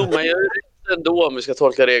 det men domaren gör ju rätt ändå. Om vi ska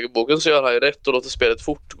tolka regelboken så gör han ju rätt och låter spelet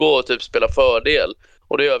fortgå och typ spela fördel.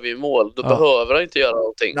 Och det gör vi i mål. Då behöver han inte göra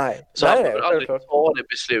någonting. Så han behöver aldrig ta det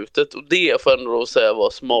beslutet. Och det får ändå säga var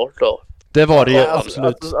smart då. Det var det ju,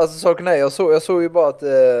 absolut. Alltså saken är, jag såg ju bara att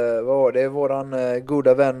vad var det, våran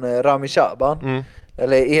goda vän Rami Shaban.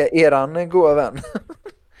 Eller eran goda vän.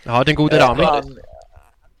 Ja, den gode Rami.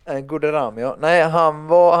 Gode Rami, ja. Nej, han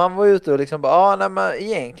var ute och liksom bara, nej men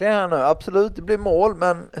egentligen här nu, absolut det blir mål,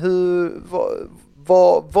 men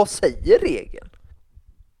vad säger regeln?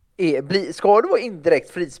 Ska det vara indirekt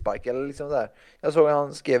frispark eller liksom där? Jag såg att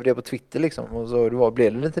han skrev det på Twitter liksom, och så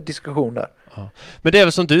blev det lite diskussion där. Ja. Men det är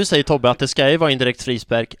väl som du säger, Tobbe, att det ska ju vara indirekt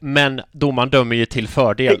frispark, men domaren dömer ju till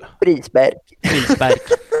fördel. Frispark.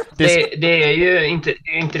 Det är ju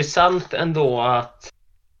intressant ändå att,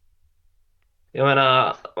 jag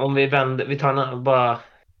menar, om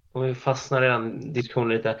vi fastnar i den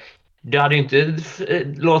diskussionen lite. Du hade ju inte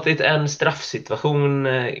låtit en straffsituation,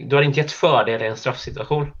 du hade inte gett fördel i en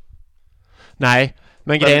straffsituation. Nej,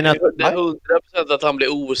 men grejen är att... Det är 100% att han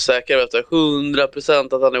blir osäker, vet du.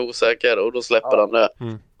 100% att han är osäker och då släpper han det.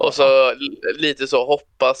 Och så lite så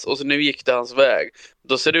hoppas, och så nu gick det hans väg.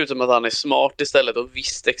 Då ser det ut som att han är smart istället och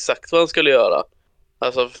visste exakt vad han skulle göra.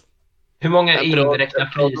 Alltså, hur många indirekta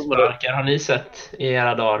frisparkar har ni sett i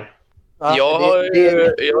era dagar? Jag har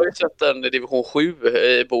ju sett den i division 7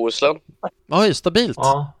 i Bohuslän. Oj, stabilt.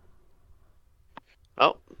 Ja.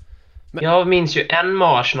 Men... Jag minns ju en med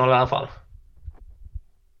Arsenal i alla fall.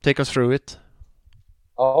 Take us through it.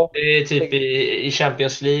 Ja. Det är typ i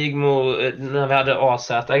Champions League när vi hade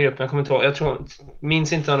AZ i gruppen. Jag kommer inte ihåg.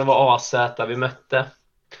 Minns inte om det var AZ vi mötte.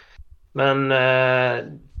 Men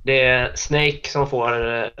det är Snake som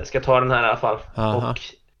ska ta den här i alla fall. Aha. Och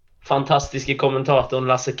fantastiska kommentatorn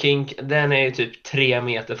Lasse Kink, den är ju typ 3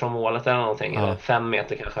 meter från målet eller någonting. Eller 5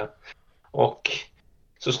 meter kanske. Och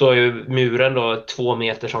så står ju muren då 2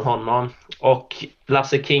 meter från honom. Och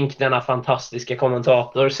Lasse Kink, denna fantastiska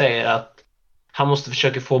kommentator, säger att han måste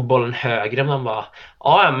försöka få bollen högre. Man bara,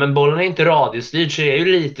 ja men bollen är inte radiostyrd, så det är ju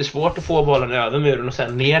lite svårt att få bollen över muren och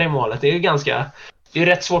sen ner i målet. Det är ju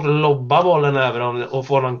rätt svårt att lobba bollen över och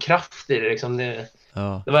få någon kraft i det liksom.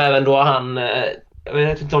 Det var även då han, jag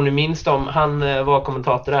vet inte om ni minns dem, han var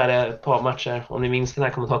kommentator där ett par matcher, om ni minns den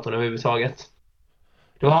här kommentatorn överhuvudtaget.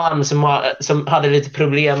 Det var han som hade lite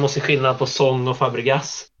problem att se skillnad på Song och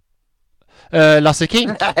Fabregas. Lasse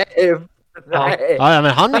Kink? Nej. Ja,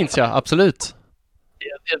 men han minns jag, absolut.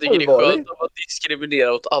 Jag tycker det är skönt att man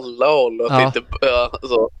diskriminerar åt alla håll. Och inte,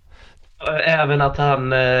 så. Även att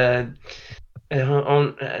han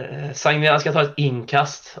Sagnian ska ta ett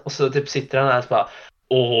inkast och så typ sitter han här och bara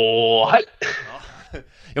hej!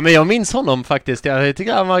 Ja, men jag minns honom faktiskt. Jag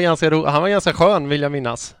tycker han var ganska skön, vill jag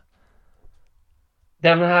minnas.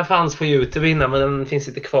 Den här fanns på YouTube innan, men den finns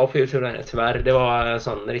inte kvar på YouTube längre, tyvärr. Det var en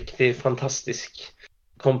sån riktigt fantastisk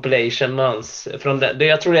compilation med hans. Jag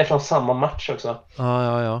tror det är från samma match också.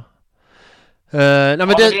 Ja. Nej, men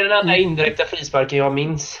det är den här indirekta frisparken jag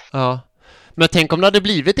minns. Ja. Men tänk om det hade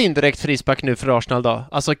blivit indirekt frispark nu för Arsenal då.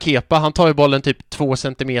 Alltså Kepa, han tar ju bollen typ 2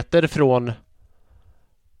 centimeter från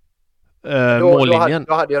mållinjen.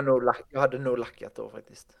 Då hade jag nog lackat då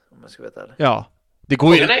faktiskt, om jag ska veta det. Ja. Det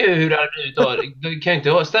går ju... Frågan är ju hur det hade blivit då. Du kan ju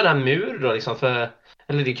inte ställa en mur då liksom,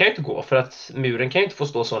 eller det kan ju inte gå, för att muren kan ju inte få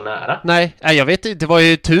stå så nära. Nej, jag vet inte. Det var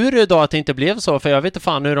ju tur idag att det inte blev så, för jag vet inte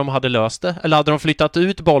fan hur de hade löst det. Eller hade de flyttat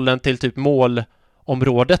ut bollen till typ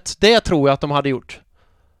målområdet? Det tror jag att de hade gjort.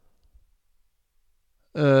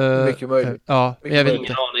 Mycket möjligt. Ja, mycket jag vet Ingen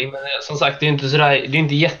inte. aning, men som sagt, det är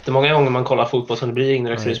inte jättemånga gånger man kollar fotboll som det blir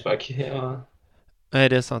indirekt frispark. Ja. Nej,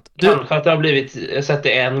 det är sant. Kanske att det har blivit, jag har sett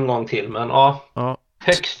det en gång till, men ja.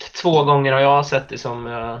 Högst 2 gånger har jag sett det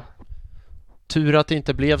som... Tur att det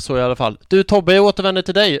inte blev så i alla fall. Du Tobbe, jag återvänder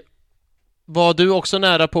till dig. Var du också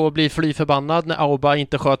nära på att bli fly förbannad när Auba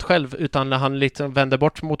inte sköt själv, utan när han liksom vände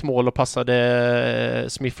bort mot mål och passade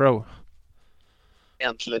Smith Rowe?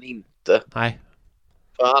 Egentligen inte. Nej.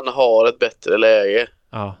 För han har ett bättre läge.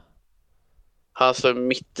 Ja. Han står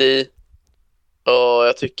mitt i. Och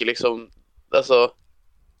jag tycker liksom, alltså,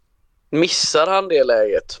 missar han det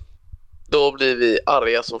läget, då blir vi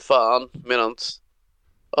arga som fan. Medan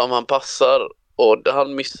om han passar och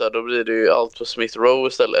han missar, då blir det ju allt på Smith Rowe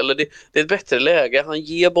istället. Eller det är ett bättre läge. Han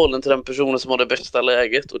ger bollen till den personen som har det bästa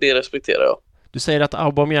läget, och det respekterar jag. Du säger att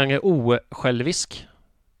Aubameyang är osjälvisk.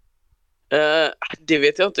 Det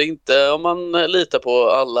vet jag inte om man litar på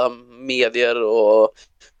alla medier och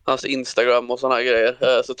hans Instagram och såna här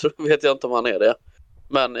grejer. Så vet jag inte om han är det.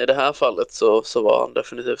 Men i det här fallet så var han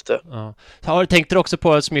definitivt det. Ja. Tänkte du också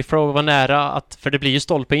på att Smith Rowe var nära för det blir ju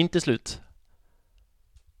stolpe in till slut?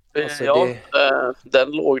 Alltså, ja,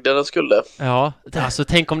 den låg där den skulle. Ja, alltså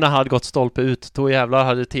tänk om den hade gått stolpe ut. Då jävlar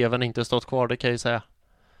hade tvn inte stått kvar, det kan jag ju säga.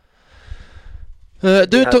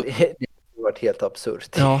 Det hade varit helt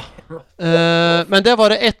absurt. Ja. Men det var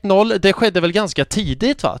det 1-0. Det skedde väl ganska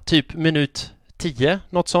tidigt, va? Typ minut 10,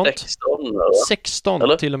 något sånt. 16 eller? 16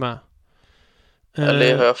 eller? Till och med.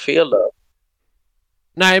 Eller har jag fel där?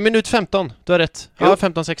 Nej, minut 15. Du har rätt. Ja,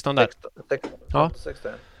 15-16 där.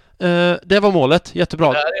 16. Det var målet.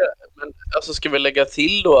 Jättebra. Men alltså, ska vi lägga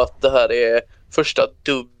till då att det här är första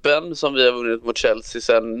dubben som vi har vunnit mot Chelsea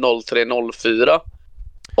sedan 03-04.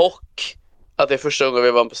 Och att det är första gången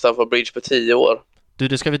vi vann på Stamford Bridge på 10 år.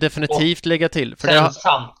 Det ska vi definitivt lägga till. För sen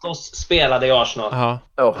Santos spelade i Arsenal.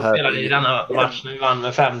 Ja. Spelade i denna match när vi vann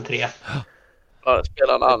med 5-3. Ja,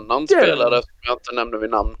 spelade en annan spelare som jag inte nämnde vid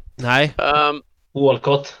namn. Nej.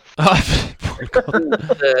 Walcott. Det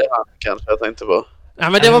är han kanske jag tänkte på. Ja,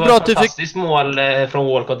 men det var bra att du fick... fantastiskt mål från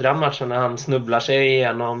Walcott den matchen när han snubblar sig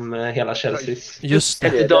igenom hela Chelsea. Just det.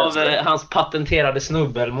 Ett av hans patenterade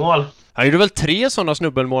snubbelmål. Han gjorde väl 3 sådana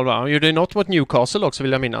snubbelmål, va? Han gjorde något mot Newcastle också,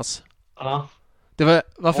 vill jag minnas. Ja.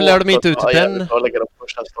 Varför lär de inte ut den? Lägga dem på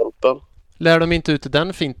första stolpen. Lär de inte ut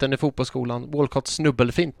den finten i fotbollsskolan? Walcotts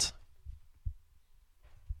snubbelfint.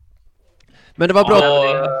 Men det var bra.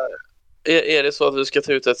 Är det så att vi ska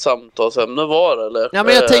ta ut ett samtalsämne var, eller? Ja,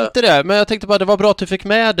 men jag tänkte det. Men jag tänkte bara, det var bra att du fick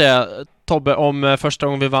med det, Tobbe, om första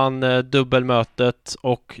gången vi vann dubbelmötet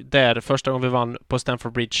och första gången vi vann på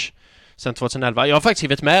Stamford Bridge sen 2011. Jag har faktiskt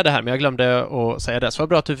skrivit med det här, men jag glömde att säga det. Så det var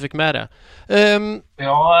bra att du fick med det.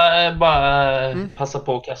 Jag bara passa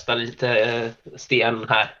på att kasta lite sten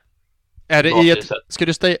här. Är det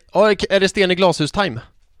är det sten i glashus-time?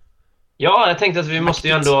 Ja, jag tänkte att vi måste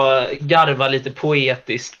ju ändå garva lite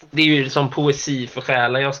poetiskt. Det är ju som poesi för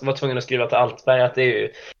själen. Jag var tvungen att skriva till Altberg att det är ju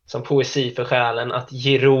som poesi för själen att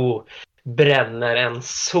Giroud bränner en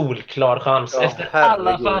solklar chans. Ja, efter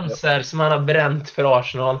alla chanser som han har bränt för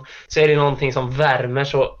Arsenal så är det någonting som värmer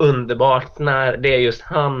så underbart när det är just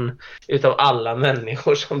han utav alla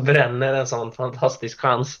människor som bränner en sån fantastisk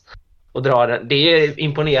chans och drar den. Det är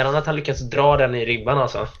imponerande att han lyckas dra den i ribban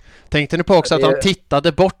alltså. Tänkte ni på också att han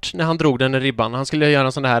tittade bort när han drog den i ribban? Han skulle göra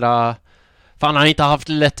en sån här... Fan, han har inte haft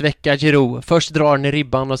lätt vecka, Giroud. Först drar han i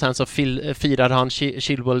ribban och sen så firar han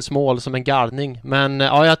Chilwells mål som en garning. Men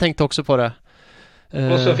ja, jag tänkte också på det.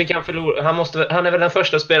 Och så fick han förlora... Han är väl den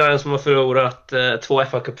första spelaren som har förlorat 2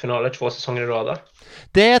 FA-cupfinaler 2 säsonger i rad.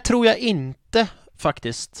 Det tror jag inte,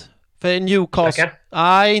 faktiskt. För Newcastle...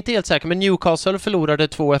 Nej, inte helt säker. Men Newcastle förlorade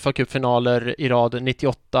 2 FA-cupfinaler i rad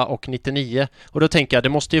 98 och 99. Och då tänker jag, det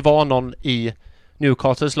måste ju vara någon i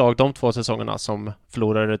Newcastles lag de 2 säsongerna som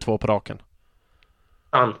förlorade 2 på raken.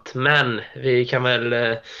 Men vi kan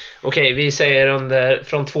väl... Okej, vi säger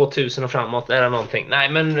från 2000 och framåt är det någonting. Nej,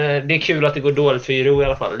 men det är kul att det går dåligt för Giroud i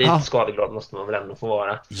alla fall. Lite skadegrad måste man väl ändå få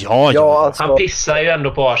vara. Ja, alltså... Han pissar ju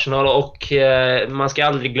ändå på Arsenal och man ska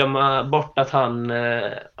aldrig glömma bort att han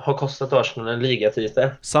har kostat Arsenal en ligatitel.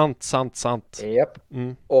 Sant. Japp.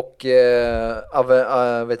 Och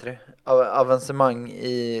avancemang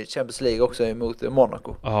i Champions League också emot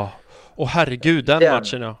Monaco. Ja. Och herregud, den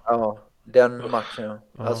matchen, ja. Ja. Den matchen,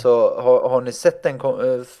 ja. Alltså, har ni sett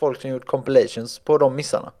folk som gjort compilations på de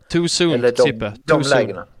missarna? Too soon, eller de soon.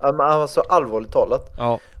 lägena. Alltså, allvarligt talat.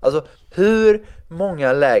 Ja. Alltså, hur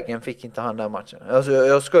många lägen fick inte han den matchen? Alltså,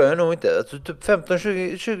 jag skojar nog inte. Alltså, typ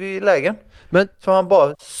 15-20 lägen. Men... Så han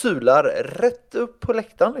bara sular rätt upp på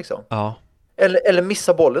läktaren, liksom. Ja. Eller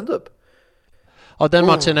missar bollen, typ. Ja, den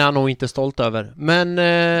matchen är han nog inte stolt över. Men...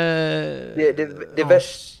 Det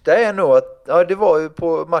värsta är nog att... Ja, det var ju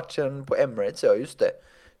på matchen på Emirates, ja, just det.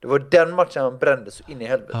 Det var den matchen han brände så in i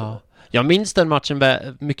helvete. Ja. Jag minns den matchen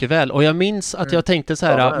mycket väl. Och jag minns att jag tänkte så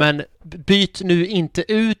här, men byt nu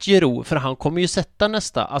inte ut Giroud, för han kommer ju sätta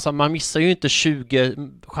nästa. Alltså, man missar ju inte 20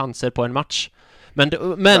 chanser på en match.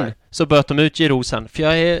 Men så böt de ut Giroud sen. För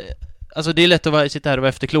alltså det är lätt att sitta här och vara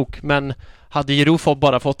efterklok, men hade Giroud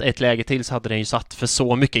bara fått ett läge till så hade den ju satt, för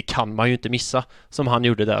så mycket kan man ju inte missa som han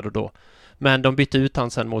gjorde där och då. Men de bytte ut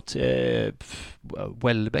han sen mot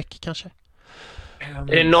Welbeck kanske.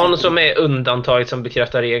 Är det någon som är undantaget som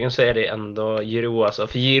bekräftar regeln så är det ändå Giroud alltså.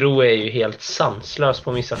 För Giroud är ju helt sanslös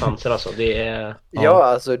på vissa chanser alltså. Det är... Ja,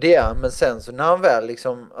 alltså det är han. Men sen så när han väl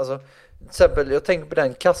liksom... Alltså, till exempel, jag tänker på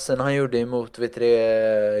den kassen han gjorde emot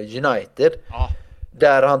United. Ja.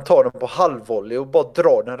 Där han tar den på halvvolley och bara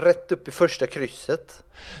drar den rätt upp i första krysset.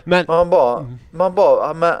 Men man bara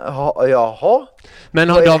jaha. Men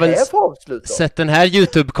har du väl sett den här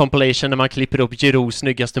YouTube-compilation när man klipper upp Girouds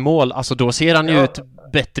snyggaste mål? Alltså då ser han ju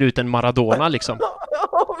bättre ut än Maradona liksom.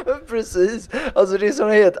 Ja, men precis. Alltså det är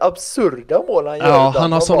såna helt absurda mål han gör. Ja,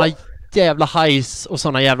 han har såna jävla highs och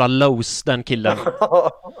såna jävla lows, den killen.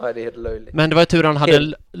 Ja, det är helt löjligt. Men det var tur han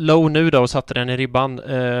hade low nu då och satte den i ribban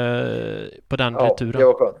på den returen. Det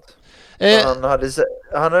var skönt.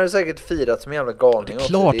 Han hade säkert firat som en jävla galning. Det är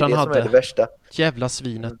klart också. Han hade. Som är det värsta. Jävla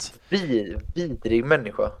svinet. Vidrig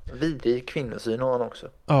människa. Vidrig kvinnosyn har han också.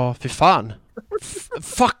 Ja, för fan.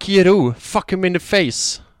 Fuck Giroud. Fuck him in the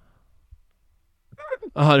face.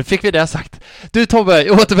 Jaha, då fick vi det sagt. Du Tobbe,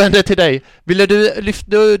 jag återvänder till dig. Ville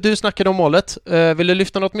du snackade om målet. Vill du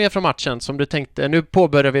lyfta något mer från matchen som du tänkte? Nu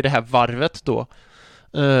påbörjar vi det här varvet då.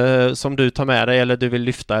 Som du tar med dig eller du vill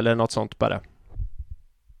lyfta eller något sånt bara.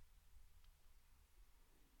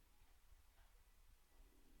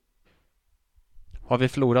 Har vi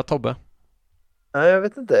förlorat Tobbe? Nej, jag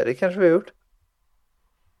vet inte. Det kanske vi har gjort.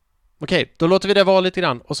 Okej, då låter vi det vara lite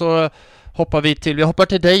grann. Och så vi hoppar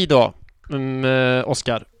till dig då.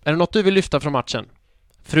 Oskar, är det något du vill lyfta från matchen?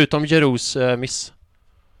 Förutom Girouds miss.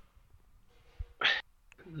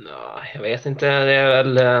 Nej, jag vet inte. Det är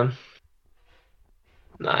väl...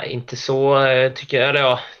 Nej, inte så tycker jag.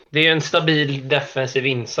 Ja, Det är ju en stabil defensiv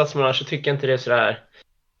insats, men annars så tycker jag inte det är sådär...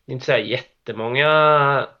 Det är inte så här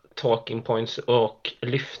jättemånga talking points och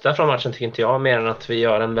lyfta från matchen tycker inte jag, mer än att vi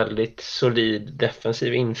gör en väldigt solid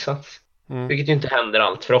defensiv insats. Vilket ju inte händer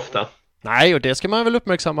allt för ofta. Nej, och det ska man väl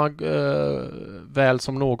uppmärksamma väl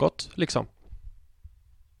som något, liksom.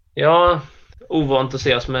 Ja, ovant att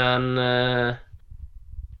se oss med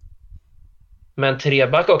en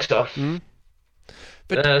treback också.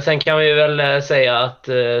 Sen kan vi väl säga att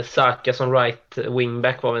Saka som right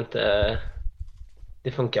wingback var väl inte...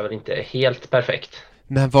 Det funkar väl inte helt perfekt.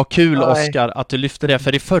 Men vad kul, Oskar, att du lyfte det.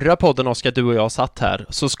 För i förra podden, Oskar, du och jag satt här,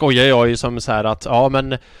 så skojar jag ju som så här att ja,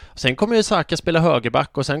 men sen kommer ju Saka spela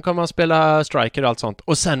högerback och sen kommer han spela striker och allt sånt.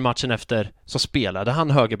 Och sen matchen efter så spelade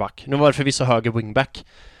han högerback. Nu var det förvisso höger wingback.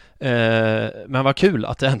 Men vad kul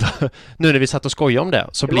att det ändå, nu när vi satt och skojade om det,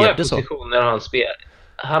 så blev det så. Positioner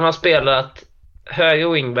han har spelat höger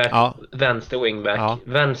wingback, vänster wingback,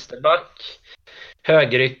 vänsterback,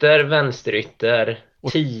 högerytter, vänsterytter,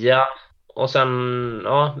 tia och sen,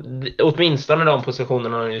 åtminstone de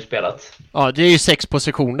positionerna har han ju spelat. Ja, det är ju 6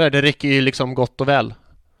 positioner, det räcker ju liksom gott och väl.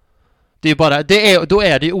 Det är bara, då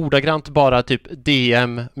är det ju ordagrant bara typ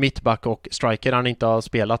DM, mittback och striker han inte har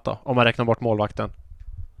spelat då, om man räknar bort målvakten.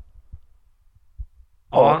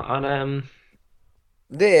 Ja, han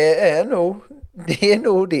Det är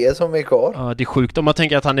nog det som är kvar. Ja, det är sjukt om man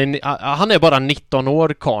tänker att han är bara 19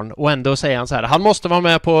 år karn och ändå säger han så här: han måste vara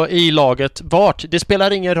med i laget vart. Det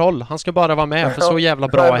spelar ingen roll. Han ska bara vara med, för så jävla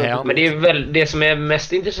bra är han. Men det är väl det som är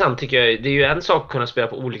mest intressant tycker jag. Det är ju en sak att kunna spela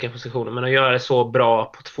på olika positioner, men att göra det så bra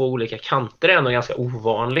på 2 olika kanter är ändå ganska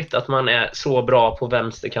ovanligt. Att man är så bra på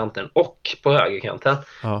vänsterkanten och på högerkanten.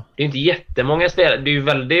 Ja. Det är inte jättemånga spelare. Det är ju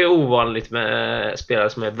väldigt ovanligt med spelare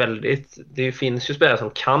som är väldigt... Det finns ju spelare som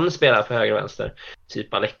kan spela på höger och vänster.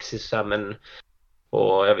 Typ Alexis, men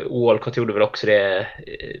och Walcott gjorde väl också det,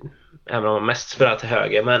 även om de mest spelade till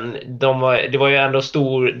höger, men det var ju ändå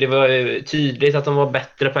det var ju tydligt att de var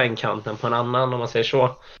bättre på en kant än på en annan, om man säger så.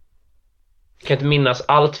 Jag kan inte minnas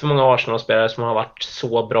allt för många Arsenal-spelare som har varit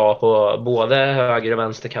så bra på både höger och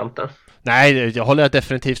vänsterkanten. Nej, jag håller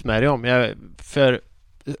definitivt med dig om. För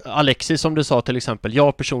Alexis, som du sa till exempel,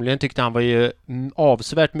 jag personligen tyckte han var ju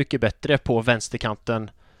avsevärt mycket bättre på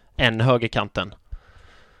vänsterkanten än högerkanten.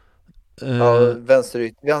 Ja,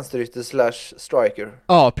 vänsterytter / striker.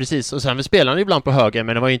 Ja, precis. Och sen spelade han ibland på höger,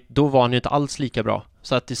 men då var han ju inte alls lika bra.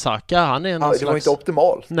 Så att Saka, han är det var inte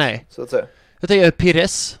optimalt. Nej. Så att säga. Jag tänker,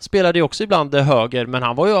 Pires spelade ju också ibland höger, men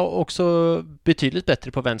han var ju också betydligt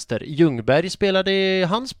bättre på vänster. Ljungberg spelade...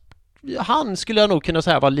 Han skulle jag nog kunna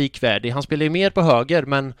säga var likvärdig. Han spelade ju mer på höger,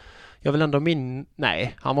 men jag vill ändå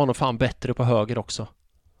nej, han var nog fan bättre på höger också.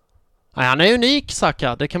 Nej, han är unik,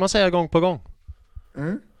 Saka. Det kan man säga gång på gång.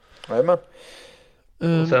 Jajamän.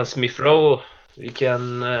 Och sen Smith Rowe,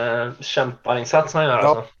 vilken kämparinsats han gör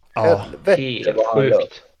alltså. Ja, helt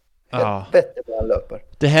sjukt. Ja. Bättre vad han löper.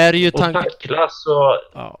 Det här är ju och tacklas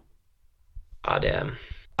och... Ja, det är...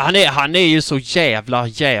 Han är ju så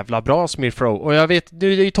jävla bra, Smith Rowe. Och jag vet,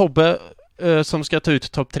 nu är det ju Tobbe som ska ta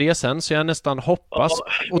ut topp 3 sen, så jag nästan hoppas...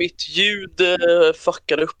 Mitt ljud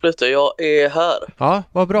fuckade upp lite. Jag är här. Ja,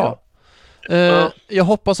 vad bra. Jag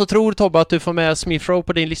hoppas och tror, Tobbe, att du får med Smith Rowe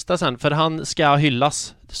på din lista sen, för han ska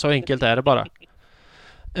hyllas. Så enkelt är det bara.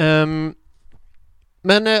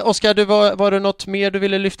 Men Oskar, var det något mer du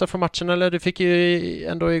ville lyfta från matchen, eller du fick ju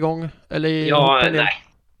ändå igång? Eller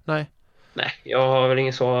Nej, jag har väl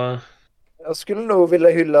ingen så... Jag skulle nog vilja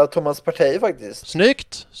hylla Thomas Partey faktiskt.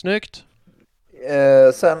 Snyggt.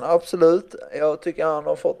 Sen absolut, jag tycker han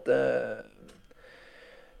har fått...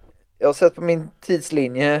 Jag har sett på min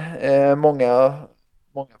tidslinje många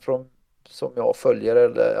från som jag följer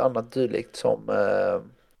eller annat dylikt som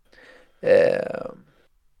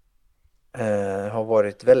har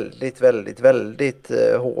varit väldigt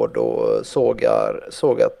hård och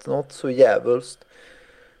sågat något så jävulst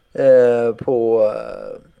på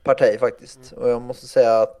Partey faktiskt. Och jag måste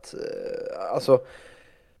säga att alltså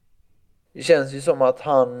det känns ju som att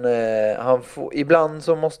han får, ibland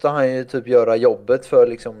så måste han ju typ göra jobbet för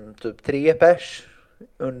liksom typ 3 pers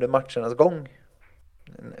under matchernas gång.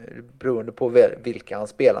 Beroende på vilka han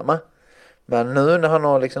spelar med. Men nu när han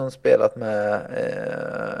har liksom spelat med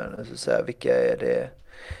så säga, vilka är det?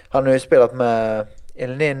 Han har ju spelat med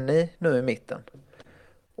Elneny nu i mitten.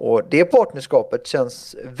 Och det partnerskapet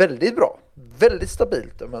känns väldigt bra. Väldigt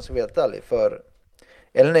stabilt om man ska vara helt ärlig. För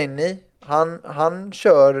Elneny, han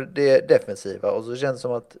kör det defensiva. Och så känns det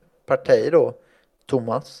som att Partey då,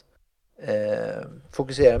 Thomas,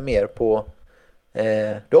 fokuserar mer på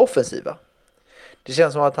det offensiva. Det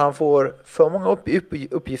känns som att han får för många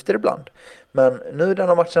uppgifter ibland. Men nu den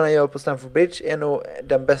här matchen han gör på Stamford Bridge är nog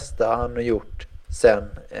den bästa han har gjort sen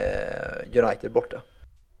United borta.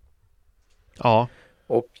 Ja.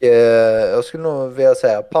 Och jag skulle nog vilja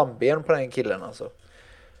säga pannben på den killen alltså.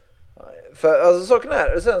 För alltså saken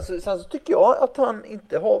är, sen så tycker jag att han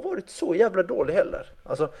inte har varit så jävla dålig heller.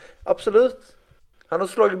 Alltså absolut, han har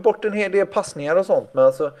slagit bort en hel del passningar och sånt, men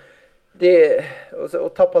alltså det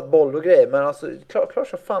och tappat boll och grejer, men alltså klart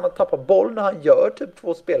så fan att tappa boll när han gör typ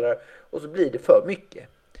 2 spelare och så blir det för mycket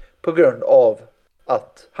på grund av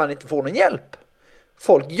att han inte får någon hjälp.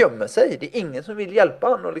 Folk gömmer sig, det är ingen som vill hjälpa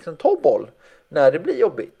han och liksom ta boll när det blir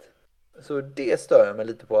jobbigt. Så det stör jag mig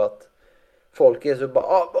lite på, att folk är så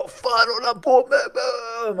bara, vad fan håller han på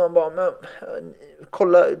med? Man bara, men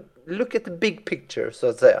kolla, look at the big picture så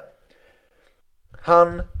att säga.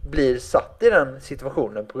 Han blir satt i den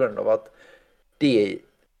situationen på grund av att det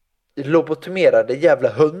är lobotomerade jävla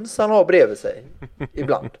höns han har bredvid sig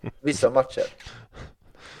ibland, vissa matcher.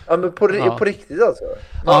 Ja, men på riktigt alltså.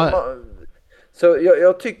 Så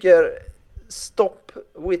jag tycker stop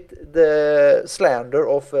with the slander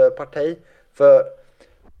of Partey, för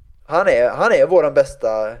han är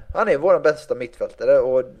våran bästa mittfältare,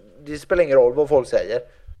 och det spelar ingen roll vad folk säger.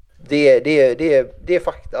 Det är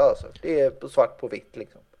fakta alltså. Det är på svart på vitt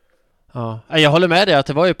liksom. Ja, jag håller med dig att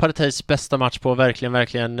det var ju Parteys bästa match på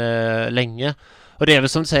verkligen länge. Och det är väl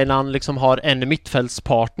som du säger, när han liksom har en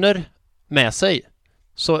mittfältspartner med sig,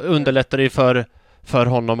 så underlättar det för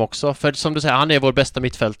honom också. För som du säger, han är vår bästa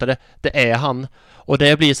mittfältare. Det är han. Och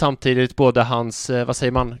det blir samtidigt både hans, vad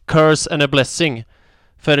säger man, curse and a blessing.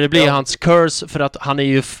 För det blir hans curse för att han är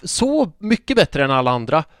ju så mycket bättre än alla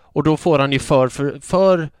andra. Och då får han ju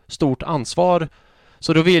för stort ansvar.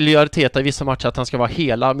 Så då vill ju Arteta i vissa matcher att han ska vara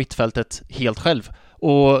hela mittfältet helt själv.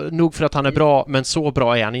 Och nog för att han är bra, men så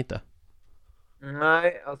bra är han inte.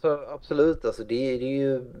 Nej, alltså absolut. Alltså, det är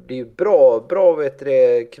ju bra vet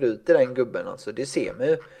du, krut i den gubben. Alltså, det ser man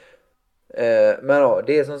ju. Men ja,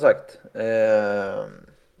 det är som sagt...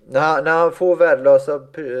 När han får värdelösa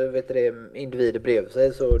individer bredvid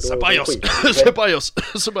sig så... Ceballos!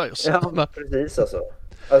 Ja, precis alltså.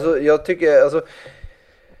 Alltså jag tycker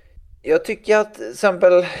att till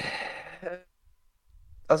exempel...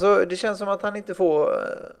 Alltså det känns som att han inte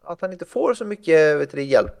får så mycket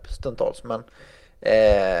hjälp stundtals, men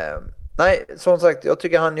nej, som sagt, jag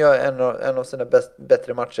tycker han gör en av sina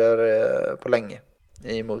bättre matcher på länge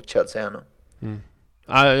emot Chelsea här nu.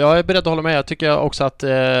 Jag är beredd att hålla med. Jag tycker också att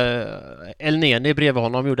El Neni bredvid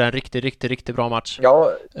honom gjorde en riktigt bra match.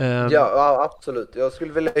 Ja, absolut. Jag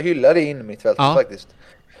skulle vilja hylla det in mitt fält faktiskt.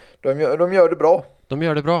 De gör det bra. De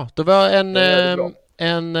gör det bra. Det var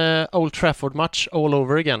en Old Trafford-match all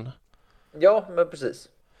over again. Ja, men precis.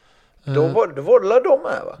 Då var det de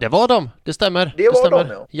här, va? Det var de, det stämmer. Det stämmer.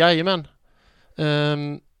 De, ja. Jajamän.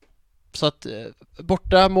 Så att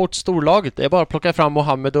borta mot storlaget, det är bara att plocka fram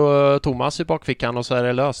Mohammed och Thomas i bakfickan och så är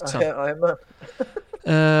det löst sen. Jajamän.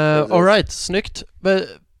 All right, snyggt.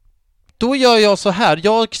 Då gör jag så här.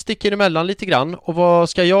 Jag sticker emellan lite grann. Och vad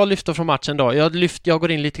ska jag lyfta från matchen då? Jag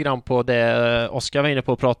går in lite grann på det Oskar var inne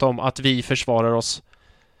på att prata om. Att vi försvarar oss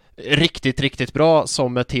riktigt bra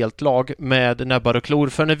som ett helt lag med näbbar och klor.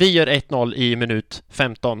 För när vi gör 1-0 i minut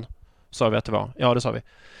 15, sa vi att det var. Ja, det sa vi.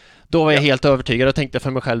 Då var jag helt övertygad och tänkte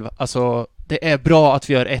för mig själv, alltså det är bra att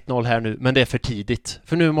vi gör 1-0 här nu, men det är för tidigt.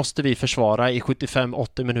 För nu måste vi försvara i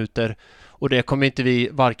 75-80 minuter. Och det kommer inte vi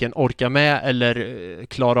varken orka med eller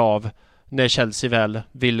klara av när Chelsea väl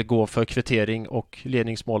vill gå för kvittering och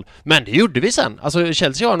ledningsmål. Men det gjorde vi sen. Alltså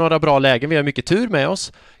Chelsea har några bra lägen, vi har mycket tur med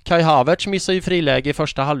oss. Kai Havertz missar ju friläge i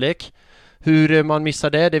första halvlek. Hur man missar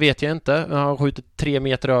det vet jag inte. Han har skjutit 3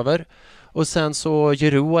 meter över. Och sen så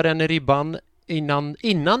Giroud har en i ribban.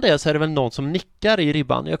 Innan det så är det väl någon som nickar i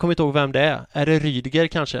ribban. Jag kommer inte ihåg vem det är. Är det Rydiger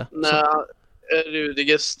kanske? Nej,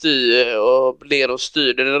 Rydiger styr och Leno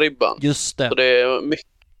styr den i ribban. Just det. Så det är mycket.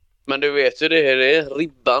 Men du vet ju det,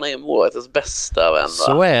 ribban är målets bästa vän, va?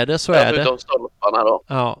 Så är det. Utom stolparna då.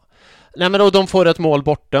 Ja. Nej, men då de får ett mål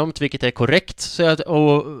bortdömt, vilket är korrekt.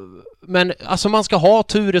 Men alltså man ska ha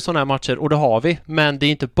tur i sådana här matcher, och det har vi. Men det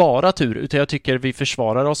är inte bara tur, utan jag tycker vi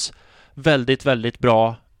försvarar oss väldigt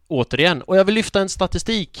bra återigen. Och jag vill lyfta en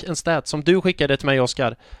stat som du skickade till mig,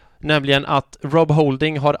 Oskar. Nämligen att Rob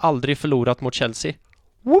Holding har aldrig förlorat mot Chelsea.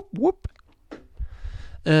 Whoop.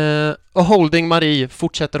 Och Holding Marie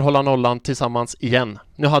fortsätter hålla nollan tillsammans igen.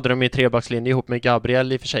 Nu hade de i trebackslinje ihop med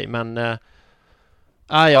Gabriel i och för sig, men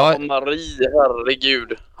Ja, Marie,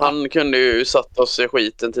 herregud. Han kunde ju satt oss i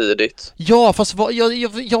skiten tidigt. Ja, fast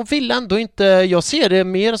jag vill ändå inte... Jag ser det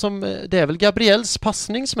mer som... Det är väl Gabriels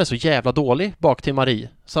passning som är så jävla dålig bak till Marie.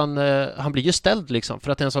 Så han blir ju ställd liksom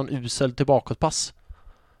för att det är en sån usel tillbakapass.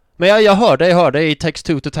 Men jag hörde i Text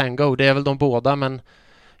 2 to Tango. Det är väl de båda, men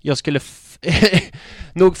jag skulle...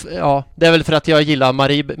 nog, ja, det är väl för att jag gillar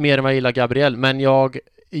Marie mer än vad jag gillar Gabriel. Men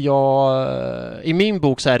i min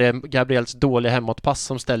bok så är det Gabriels dåliga hemåtpass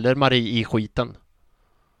som ställer Marie i skiten.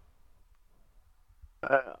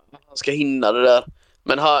 Han ska hinna det där.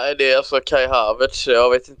 Men det är alltså Kai Havertz, jag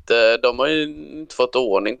vet inte, de har ju inte fått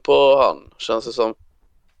ordning på han, känns det som.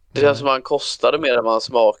 Det känns som han kostade mer än vad han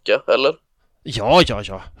smakar, eller? Ja,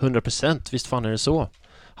 100%, visst fan är det så.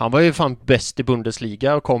 Han var ju fan bäst i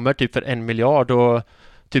Bundesliga och kommer typ för 1 miljard och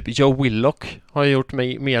typ Joe Willock har gjort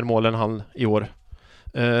mer mål än han i år.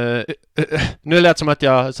 Nu lät det som att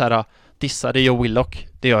jag så här dissade Joe Willock.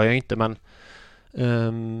 Det gör jag inte, men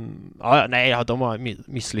de har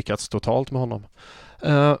misslyckats totalt med honom.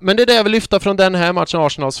 Men det är det jag vill lyfta från den här matchen,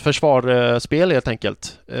 Arsenals försvarsspel helt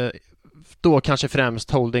enkelt. Då kanske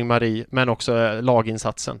främst Holding Marie, men också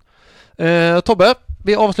laginsatsen. Tobbe,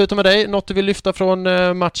 vi avslutar med dig. Något du vill lyfta från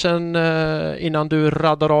matchen innan du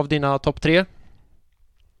raddar av dina topp 3?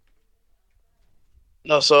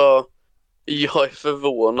 Alltså, jag är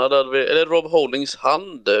förvånad. Eller Rob Holdings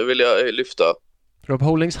hand vill jag lyfta. Rob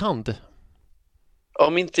Holdings hand?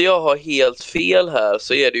 Om inte jag har helt fel här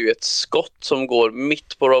så är det ju ett skott som går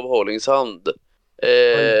mitt på Rob Holdings hand.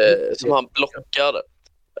 Som han blockar.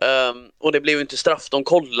 Och det blev ju inte straff. De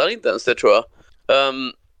kollar inte ens det, tror jag.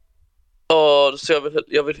 Så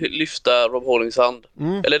jag vill lyfta Rob Holdings hand.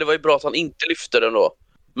 Eller det var ju bra att han inte lyfte den då.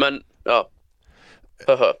 Men, ja.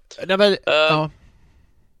 Ja.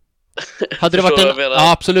 Hade det varit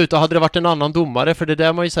ja, absolut, och hade det varit en annan domare, för det där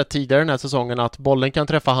har man ju sett tidigare den här säsongen, att bollen kan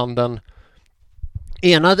träffa handen.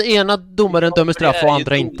 Ena domaren dömer straff och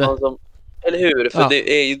andra inte. Eller hur? För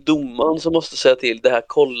det är ju domaren som måste säga till, det här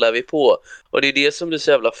kollar vi på. Och det är det som blir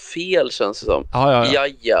så jävla fel, känns det som.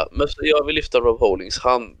 Ja. Men jag vill lyfta Rob Holdings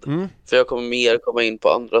hand. För jag kommer mer komma in på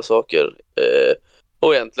andra saker.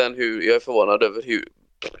 Och egentligen jag är förvånad över hur...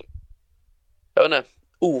 Jag vet inte.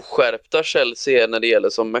 Oskärpta Chelsea när det gäller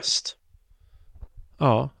som mest.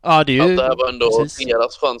 Ja, det är ju... Att det här var ändå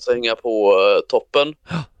deras chans att hänga på toppen.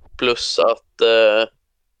 Plus att...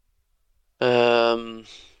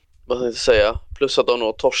 vad ska jag säga? Plus att de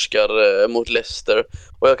nog torskar mot Leicester.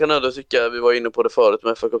 Och jag kan ändå tycka, vi var inne på det förut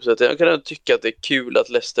med FA-cupset, jag kan ändå tycka att det är kul att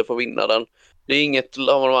Leicester får vinna den. Det är inget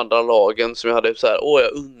av de andra lagen som jag hade så här,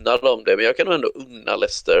 jag unnar dem det. Men jag kan ändå unna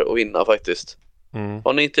Leicester att vinna faktiskt.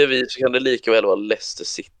 Om det inte är vi så kan det lika väl vara Leicester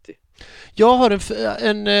City. Jag har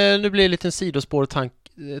nu blir det lite en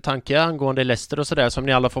sidospår-tanke angående Leicester och sådär som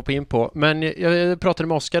ni alla får på in på. Men jag pratade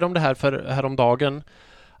med Oskar om det här häromdagen.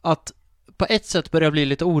 Att på ett sätt börjar jag bli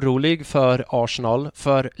lite orolig för Arsenal.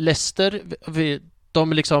 För Leicester,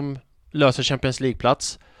 de liksom löser Champions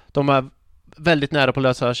League-plats. De är väldigt nära på att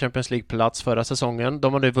lösa Champions League-plats förra säsongen.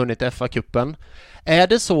 De har nu vunnit FA-cupen. Är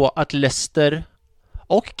det så att Leicester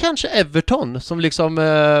och kanske Everton, som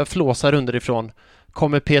liksom flåsar underifrån,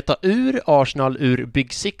 kommer peta ur Arsenal ur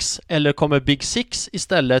Big Six? Eller kommer Big Six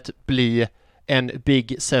istället bli en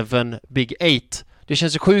Big Seven, Big Eight? Det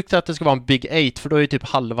känns ju sjukt att det ska vara en Big Eight, för då är ju typ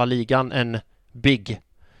halva ligan en Big.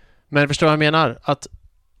 Men förstår vad jag menar?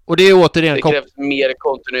 Och det är återigen... Det krävs mer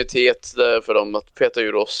kontinuitet för dem att peta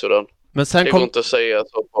ur oss. Men sen det går inte att säga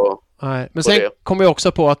så på... Nej, men sen kommer jag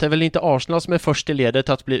också på att det är väl inte Arsenal som är först i ledet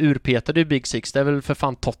att bli urpetade i Big Six. Det är väl för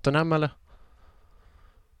fan Tottenham, eller?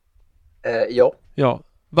 Ja.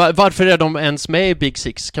 Varför är de ens med i Big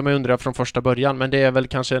Six kan man undra från första början. Men det är väl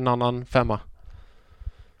kanske en annan femma.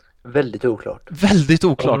 Väldigt oklart.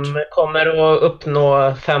 De kommer att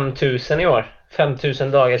uppnå 5000 i år.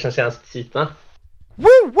 5000 dagar sedan senaste titeln.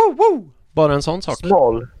 Woo! Bara en sån sak.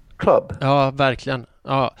 Small club. Ja, verkligen.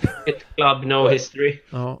 Ja. Ett club, no history.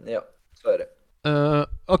 Ja, så är det.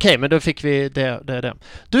 Okej, men då fick vi det.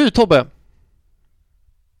 Du, Tobbe.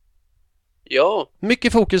 Ja.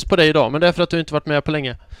 Mycket fokus på dig idag, men det är för att du inte varit med på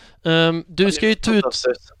länge. Du ska ju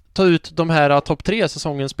ta ut de här topp 3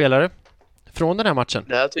 säsongens spelare från den här matchen.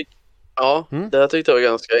 Det här tyckte jag var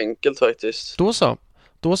ganska enkelt faktiskt. Då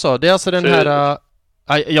så. Det är alltså den här...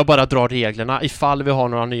 Jag bara drar reglerna ifall vi har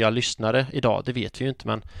några nya lyssnare idag. Det vet vi ju inte,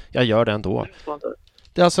 men jag gör det ändå.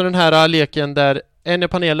 Det är alltså den här leken där en i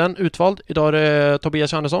panelen utvald. Idag är det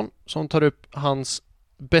Tobias Andersson som tar upp hans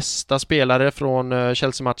bästa spelare från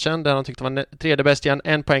Chelsea-matchen, där han tyckte var tredje bäst igen,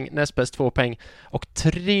 1 poäng, näst bäst 2 poäng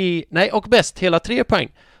och bäst hela 3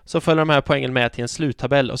 poäng. Så följer de här poängen med till en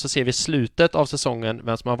sluttabell och så ser vi slutet av säsongen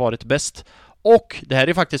vem som har varit bäst. Och det här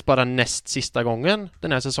är faktiskt bara näst sista gången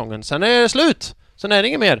den här säsongen. Sen är det slut! Sen är det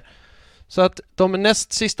inget mer. Så att de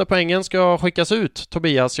näst sista poängen ska skickas ut.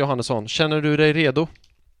 Tobias Johannesson, känner du dig redo?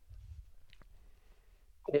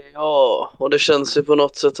 Ja, och det känns ju på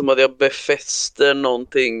något sätt som att jag befäster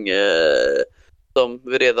någonting som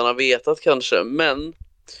vi redan har vetat kanske. Men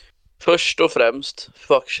först och främst,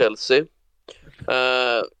 fuck Chelsea.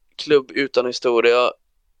 Klubb utan historia.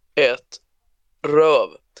 Ett röv.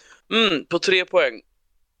 På 3 poäng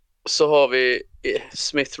så har vi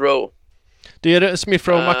Smith Rowe. Det är Smith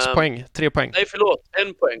Rowe maxpoäng, 3 poäng. Nej, förlåt.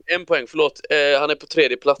 En poäng, förlåt. Han är på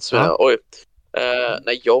 3:e plats. Oj.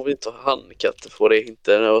 Nej, jag vill inte ha han, Katte. Får det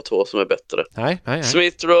inte när det var 2 som är bättre. Nej.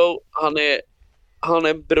 Smith Rowe, han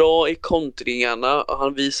är bra i kontringarna och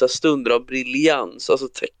han visar stunder av briljans, alltså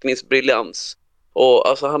teknisk briljans. Och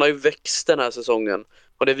alltså han har ju växt den här säsongen.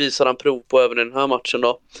 Och det visar han prov på även i den här matchen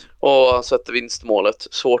då. Och han sätter vinstmålet.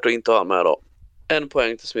 Svårt att inte ha med då. 1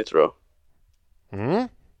 poäng till Smith Rowe.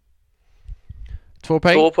 2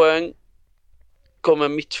 poäng. 2 poäng. Kommer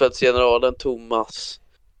mittfältsgeneralen Thomas.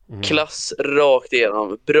 Klass rakt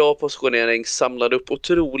igenom. Bra positionering. Samlade upp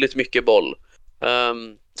otroligt mycket boll.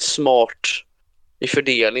 Smart i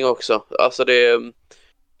fördelning också. Alltså det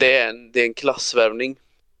är en klassvärvning.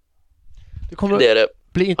 Det är det.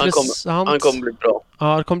 Bli intressant. Han kommer bli bra.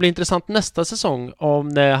 Ja, det kommer bli intressant nästa säsong om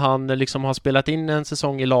när han liksom har spelat in en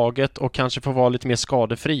säsong i laget och kanske får vara lite mer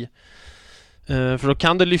skadefri. För då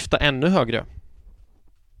kan det lyfta ännu högre.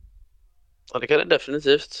 Ja, det kan det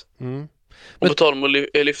definitivt. Och på tal om att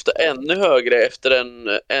lyfta ännu högre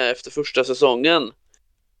efter första säsongen.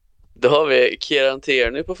 Då har vi Kieran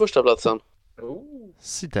Tierney på första platsen.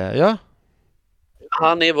 Så där, ja.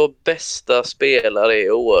 Han är vår bästa spelare i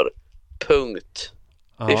år. Punkt.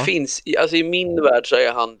 Ja. Det finns, alltså i min värld så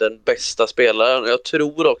är han den bästa spelaren. Jag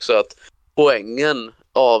tror också att poängen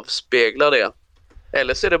avspeglar det.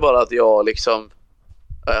 Eller så är det bara att jag liksom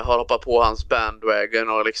har hoppat på hans bandwagon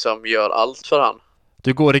och liksom gör allt för han.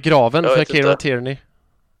 Du går i graven för Kieran Tierney.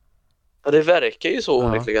 Ja, det verkar ju så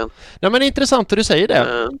onekligen. Nej, men det är intressant att du säger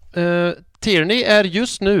det. Tierney är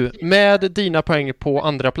just nu med dina poäng på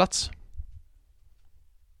andra plats.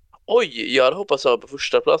 Oj, jag hade hoppats på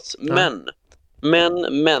första plats. Ja.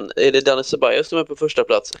 Men är det Danny Ceballos som är på första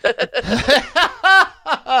plats?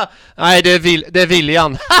 Nej, det är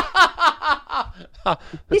William.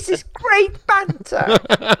 This is great banter.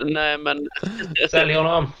 Nej, men sälj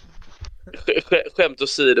honom. Skämt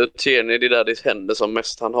åsido, Tierney, det där det händer som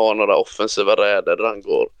mest. Han har några offensiva räder där han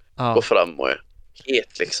går fram och är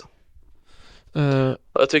het liksom.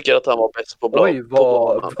 Jag tycker att han var bäst på blad. Oj,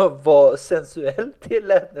 vad sensuellt det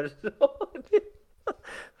lät när du sa det.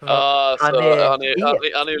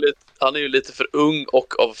 Han är ju lite för ung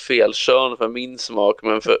och av fel kön för min smak,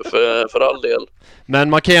 men för all del. Men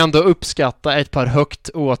man kan ju ändå uppskatta ett par högt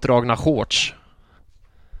åtdragna shorts.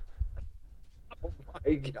 Oh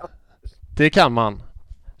my God. Det kan man.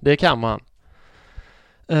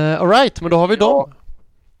 All right, men då har vi dem.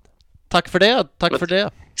 Tack för det.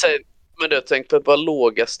 Men du har tänkt på ett par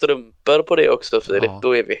låga strumpor på det också, Filip. Ja.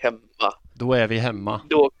 Då är vi hemma.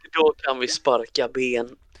 Då kan vi sparka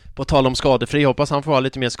ben. På tal om skadefri, hoppas han får vara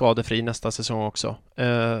lite mer skadefri nästa säsong också.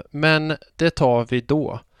 Men det tar vi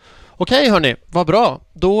då. Okej, hörni, vad bra.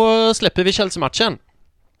 Då släpper vi Chelsea-matchen.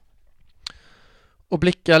 Och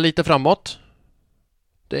blickar lite framåt.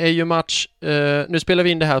 Det är ju match... nu spelar vi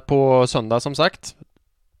in det här på söndag som sagt.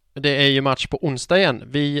 Det är ju match på onsdag igen.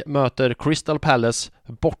 Vi möter Crystal Palace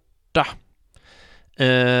borta.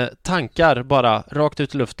 Tankar bara rakt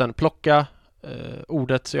ut i luften. Plocka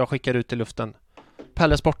ordet jag skickar ut i luften.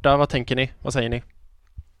 Palace borta, vad tänker ni? Vad säger ni?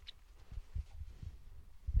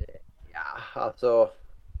 Ja,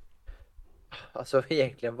 alltså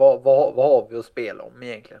egentligen vad har vi att spela om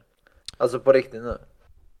egentligen? Alltså på riktigt nu.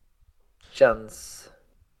 Känns...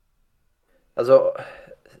 Alltså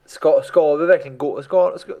ska vi verkligen gå...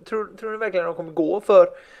 Tror ni verkligen att de kommer gå för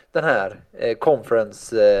den här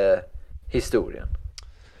conference-historien?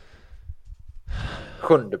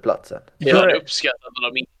 7:e platsen. Jag hade uppskattat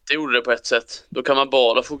att de inte gjorde det på ett sätt. Då kan man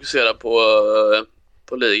bara fokusera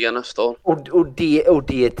på ligan nästa år. Och det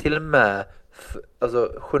är till och med...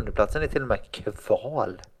 Alltså 7:e platsen är till och med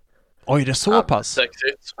kval. Oj, det är så pass?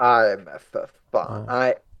 Sexigt. Nej, men för fan.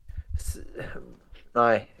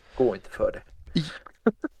 Nej, gå inte för det.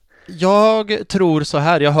 Jag tror så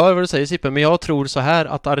här, jag hör vad du säger Sippe, men jag tror så här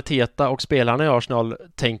att Arteta och spelarna i Arsenal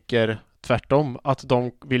tänker tvärtom, att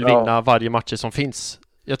de vill vinna varje match som finns.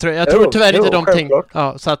 Jag tror tyvärr inte de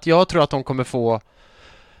tänker, så att jag tror att de kommer få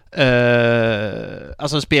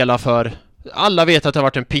alltså spela för, alla vet att det har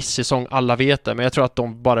varit en pisssäsong, alla vet det, men jag tror att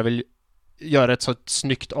de bara vill göra ett så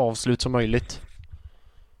snyggt avslut som möjligt.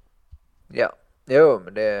 Ja, jo,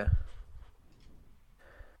 men det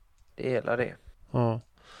är hela det. Ja.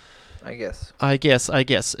 I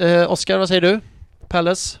guess. Oskar, vad säger du?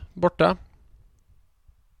 Palace borta.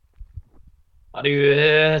 Ja, det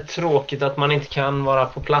är ju tråkigt att man inte kan vara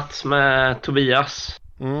på plats med Tobias.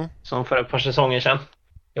 Som för ett par säsonger sedan.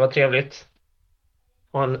 Det var trevligt.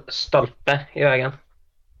 Och en stolpe i vägen.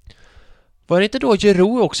 Var det inte då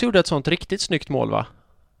Giroud också gjorde ett sånt riktigt snyggt mål, va?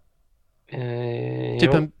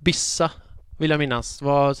 Typ en bissa, vill jag minnas.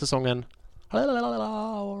 Var säsongen...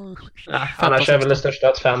 Annars är väl det största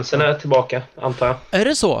att fansen är tillbaka, antar jag. Är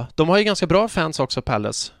det så? De har ju ganska bra fans också,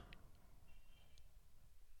 Palace.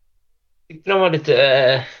 Tyckte det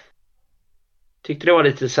var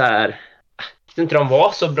lite så här. Tyckte inte de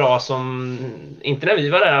var så bra som... Inte när vi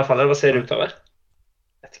var där i alla fall, eller vad säger du, Tove?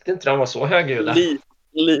 Jag tyckte inte de var så högljudda.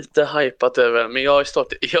 Lite hypat över, men jag har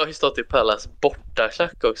ju stått i Palace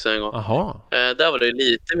bortaklack också en gång. Aha. Där var det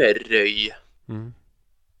lite mer röj.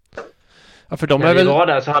 Ja, för de när är väl... vi var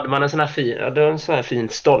där så hade man en sån här fin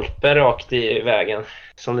stolpe rakt i vägen.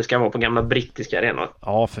 Som det ska vara på gamla brittiska arenor.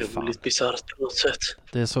 Ja, för fan. Det är lite bisarrt på något sätt.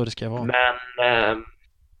 Det är så det ska vara. Men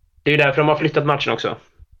det är ju därför de har flyttat matchen också.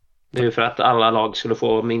 Det är ju för att alla lag skulle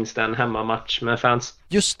få minst en hemmamatch med fans.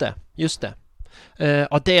 Just det.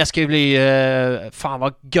 Ja, det ska ju bli fan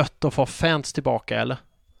vad gött att få fans tillbaka, eller?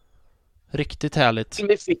 Riktigt härligt.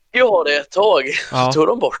 Vi fick ju ha det ett tag. Så tog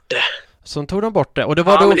de bort det. Så tog de bort det. Och det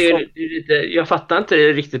var men det är lite, jag fattar inte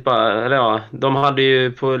riktigt bara. Eller ja, de hade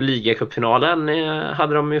ju på ligacupfinalen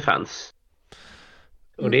hade de ju fans.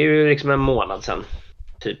 Och det är ju liksom en månad sedan.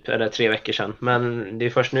 Typ, eller 3 veckor sedan. Men det är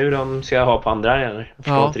först nu de ska ha på andra arenor. Jag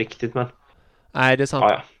förstår inte riktigt, men... Nej, det är sant.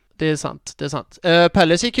 Ja. Det är sant.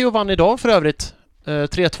 Palace gick ju och vann idag för övrigt.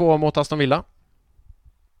 3-2 mot Aston Villa.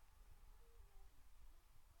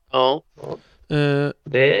 Ja.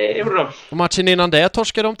 Det gjorde de. Och matchen innan det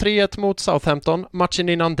torskade de 3-1 mot Southampton. Matchen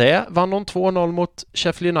innan det vann de 2-0 mot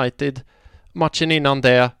Sheffield United. Matchen innan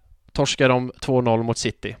det torskade de 2-0 mot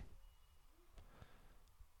City.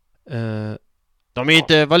 De är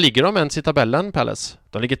inte... Vad ligger de ens i tabellen, Palace?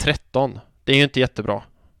 De ligger 13. Det är ju inte jättebra.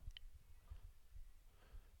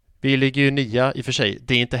 Vi ligger ju 9 i och för sig.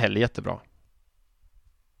 Det är inte heller jättebra.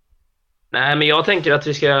 Nej, men jag tänker att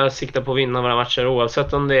vi ska sikta på att vinna våra matcher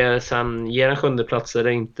oavsett om det sen ger en 7:e plats eller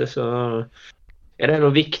inte, så är det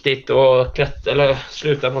nog viktigt att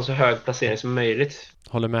sluta på en så hög placering som möjligt.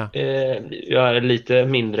 Håller med. Jag är lite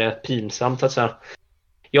mindre pinsamt att säga.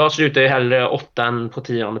 Jag slutar ju hellre 8 än på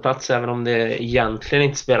 10:e plats, även om det egentligen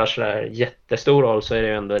inte spelar så där jättestor roll, så är det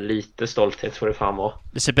ju ändå lite stolthet för det fan vara.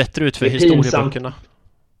 Det ser bättre ut för historieböckerna.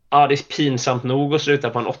 Ja, det är pinsamt nog att sluta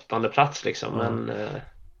på en 8:e plats liksom, men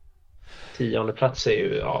 10:e plats är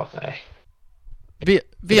ju, nej.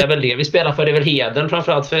 Det är väl det vi spelar för, det är väl heden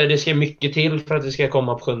framförallt, för det ska mycket till för att vi ska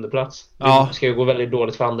komma på 7:e plats. Det ska ju gå väldigt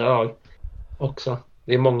dåligt för andra lag också.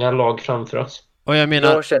 Det är många lag framför oss. Och jag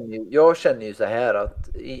menar... jag känner ju så här att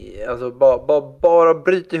alltså, bara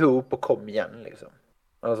bryt ihop och kom igen liksom.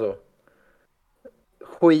 Alltså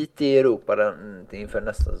skit i Europa inför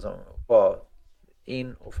nästa säsong. Bara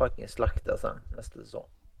in och fucking slakta sen nästa säsong.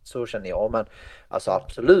 Så känner jag, men alltså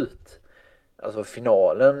absolut. Alltså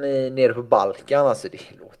finalen nere på Balkan, alltså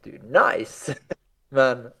det låter ju nice.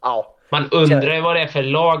 Men ja. Man undrar ju vad det är för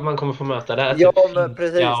lag man kommer få möta där. Ja, men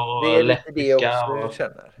precis. Det är lite det också jag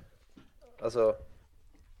känner. Alltså,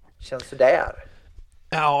 känns det där.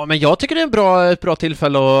 Ja, men jag tycker det är ett bra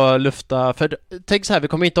tillfälle att lufta. För tänk så här, vi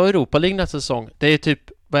kommer inte ha Europa League nästa säsong. Det är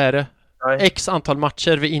typ, vad är det? X antal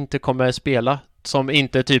matcher vi inte kommer spela. Som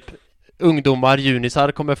inte typ ungdomar,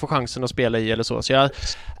 junisar kommer få chansen att spela i eller så. Så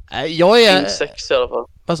jag är... Minst 6 i alla fall.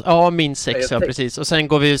 Alltså, ja, minst 6, precis. Och sen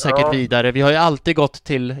går vi säkert vidare. Vi har ju alltid gått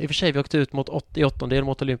till... I och för sig, vi åkte ut mot 88-del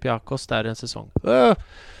mot Olympiakos där en säsong.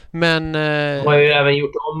 Men... De har ju även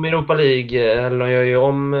gjort om Europa League. Eller de gör ju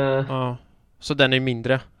om... Ja, så den är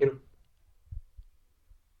mindre.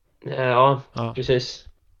 Ja, precis.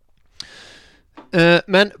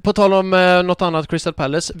 Men på tal om något annat, Crystal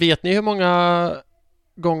Palace. Vet ni hur många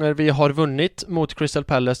gånger vi har vunnit mot Crystal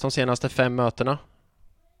Palace de senaste 5 mötena?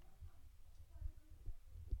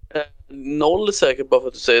 0 säkert, bara för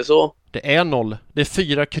att du säger så. Det är 0. Det är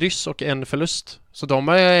 4 kryss och 1 förlust. Så de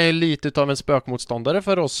är lite av en spökmotståndare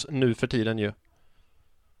för oss nu för tiden ju.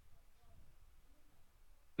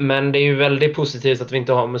 Men det är ju väldigt positivt att vi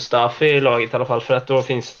inte har Mustafi i laget i alla fall, för att då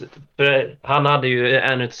finns... han hade ju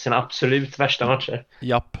en av sina absolut värsta matcher.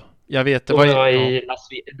 Japp. Jag vet det. Då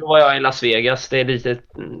var jag i Las Vegas. Det är lite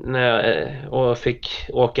och fick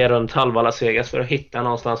åka runt halva Las Vegas för att hitta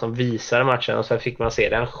någonstans som visar matchen, och så fick man se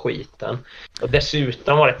den skiten. Och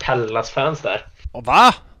dessutom var det Pallas-fans där. Och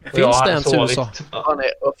va? Och Finns det ens i USA?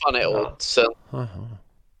 Vad fan är oddsen?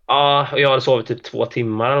 Ja, och jag hade sovit typ 2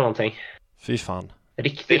 timmar eller någonting. Fy fan. Det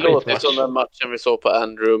Riktigt låter skitmatch. som den matchen vi såg på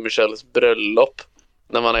Andrew och Michelles bröllop.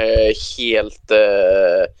 När man är helt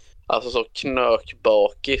alltså så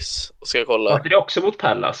knökbakis och ska kolla. Var det också mot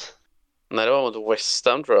Pallas? Nej, det var mot West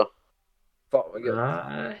Ham tror jag. Fan vad gött.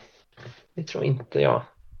 Nej, det tror inte jag.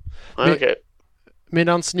 Nej, okej.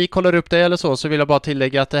 Medan ni kollar upp det eller så vill jag bara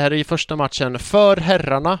tillägga att det här är ju första matchen för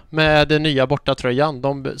herrarna med den nya bortatröjan.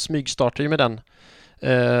 De smygstartar ju med den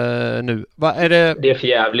nu. Är det... Det är för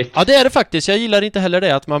jävligt. Ja, det är det faktiskt. Jag gillar inte heller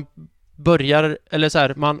det att man börjar, eller så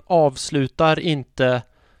här, man avslutar inte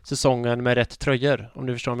säsongen med rätt tröjor, om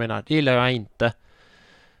du förstår vad jag menar. Det gillar jag inte.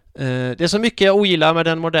 Det är så mycket jag ogillar med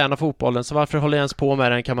den moderna fotbollen, så varför håller jag ens på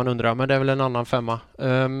med den kan man undra, men det är väl en annan femma.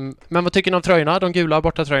 Men vad tycker ni om tröjorna? De gula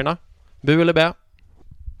bortatröjorna? Bu eller bä?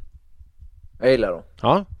 Jag gillar dem.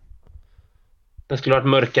 Ja, Den skulle varit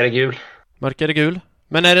mörkare gul. mörkare gul.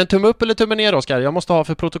 Men är det en tumme upp eller tumme ner, Oskar? Jag måste ha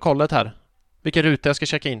för protokollet här. Vilken ruta jag ska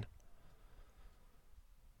checka in.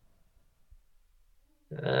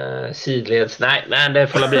 Sidleds. Nej, men det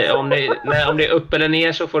får bli. Om det är upp eller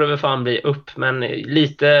ner så får det väl fan bli upp. Men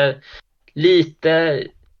lite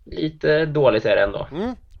dåligt är det ändå.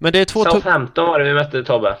 Men det är 2 Southampton var det vi mötte,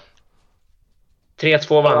 Tobbe.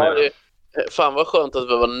 3-2 vann vi. Fan vad skönt att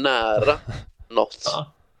vi var nära något.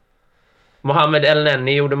 Ja. Mohamed El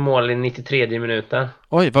Neni gjorde mål i 93 minuten.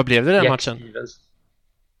 Oj, vad blev det den Jack matchen? Stevens.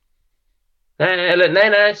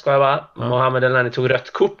 Nej, ska jag bara. Ja. Mohamed El Neni tog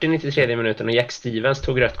rött kort i 93 minuten och Jack Stevens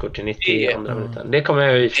tog rött kort i 92 minuten. Det kommer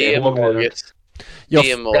jag ju ihåg.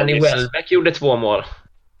 Danny Welbeck gjorde 2 mål.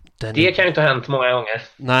 Det kan ju inte ha hänt många gånger.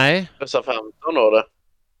 Nej. För 15 år det.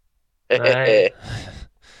 Nej.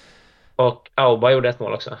 Och Auba gjorde 1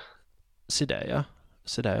 mål också. Så där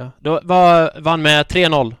ja. Då vann med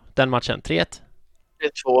 3-0 den matchen. 3-1.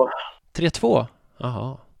 3-2. 3-2?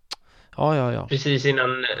 Jaha. Ja. Precis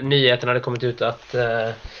innan nyheten hade kommit ut att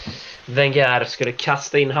Wenger skulle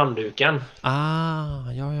kasta in handduken.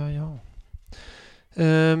 Ja.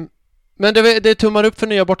 Men det tummar upp för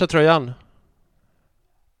nya bortatröjan.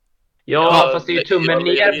 Ja, fast det är ju tummen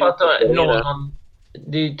ner på att någon...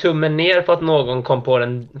 Det är ju tummen ner på att någon kom på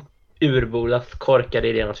den urbordat korkade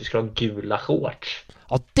idén att vi skulle ha gula shorts.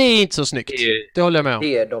 Ja, det är inte så snyggt. Det håller jag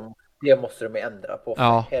med om. Det måste de ändra på,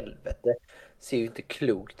 för helvete. Ser ju inte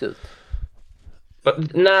klokt ut.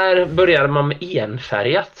 När började man med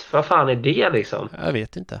enfärgat? Vad fan är det liksom? Jag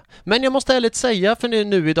vet inte. Men jag måste ärligt säga, för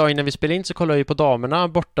nu idag innan vi spelar in så kollar jag ju på damerna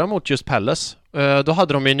borta mot just Palace. Då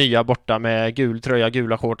hade de ju nya borta med gul tröja,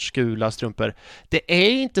 gula shorts, gula strumpor. Det är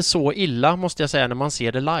inte så illa, måste jag säga, när man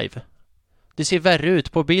ser det live. Det ser värre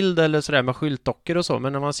ut på bild eller sådär med skyltdockor och så,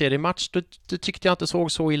 men när man ser det i match då tyckte jag inte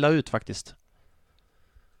såg så illa ut faktiskt.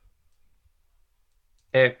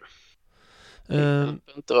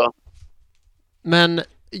 Inte va? Men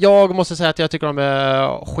jag måste säga att jag tycker de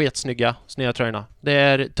är sketsnygga, nya tröjorna. Det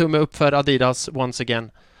är tumme upp för Adidas once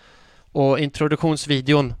again. Och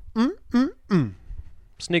introduktionsvideon.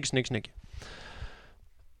 Snygg.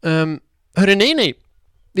 Hörrni,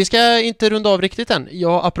 vi ska inte runda av riktigt än.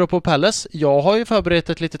 Apropå Palace, jag har ju förberett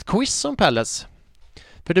ett litet quiz om Palace.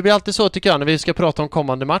 För det blir alltid så, tycker jag, när vi ska prata om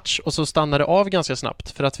kommande match och så stannar det av ganska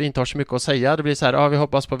snabbt för att vi inte har så mycket att säga. Det blir så här, vi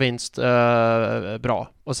hoppas på vinst, bra.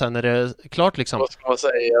 Och sen är det klart liksom. Vad ska man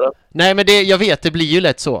säga då? Nej, men jag vet, det blir ju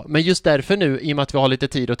lätt så. Men just därför nu, i och med att vi har lite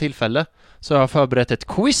tid och tillfälle, så har jag förberett ett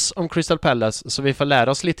quiz om Crystal Palace så vi får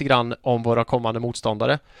lära oss lite grann om våra kommande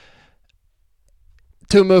motståndare.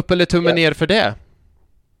 Tumme upp eller tumme ner för det?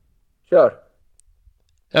 Kör.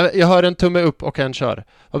 Jag hör en tumme upp och en kör.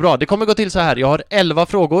 Vad bra, det kommer gå till så här. Jag har 11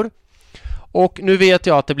 frågor. Och nu vet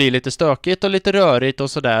jag att det blir lite stökigt och lite rörigt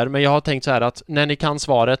och sådär. Men jag har tänkt så här att när ni kan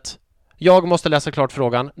svaret... Jag måste läsa klart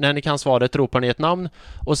frågan. När ni kan svaret ropar ni ett namn.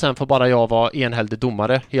 Och sen får bara jag vara enhällig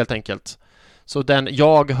domare, helt enkelt. Så den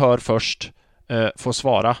jag hör först får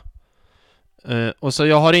svara. Och så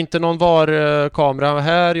jag har inte någon VAR-kamera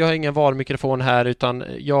här. Jag har ingen VAR-mikrofon här. Utan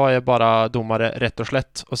jag är bara domare rätt och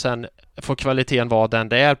slätt. Och sen får kvaliteten vara den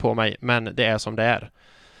det är på mig. Men det är som det är.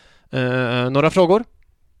 Några frågor?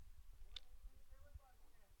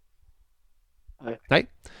 Nej.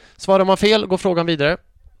 Svarar man fel går frågan vidare.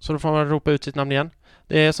 Så då får man ropa ut sitt namn igen.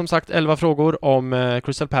 Det är som sagt 11 frågor om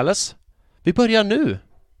Crystal Palace. Vi börjar nu.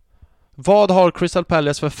 Vad har Crystal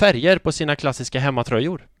Palace för färger på sina klassiska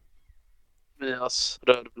hemmatröjor? Mias,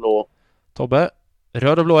 röd, blå. Tobbe,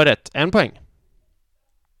 röd och blå är rätt. 1 poäng.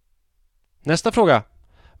 Nästa fråga.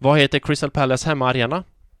 Vad heter Crystal Palace hemmaarena?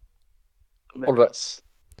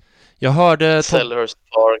 Jag hörde Selhurst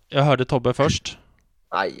Park. Jag hörde Tobbe först.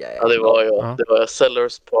 Ja, det var jag. Ja. Det var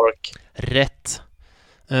Selhurst Park. Rätt.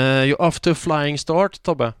 You're off to a flying start,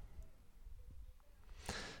 Tobbe.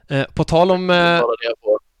 På tal om...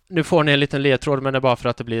 nu får ni en liten ledtråd, men det är bara för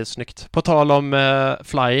att det blir snyggt. På tal om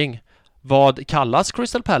flying. Vad kallas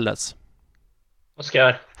Crystal Palace?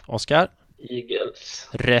 Oscar. Eagles.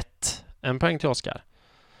 Rätt. En poäng till Oscar.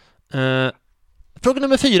 Fråga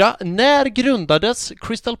nummer 4. När grundades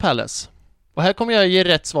Crystal Palace? Och här kommer jag ge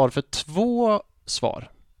rätt svar för 2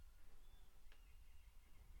 svar.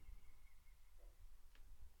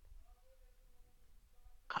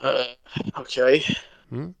 Okej.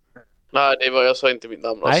 Nej, jag sa inte mitt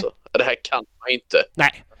namn. Alltså. Det här kan man inte.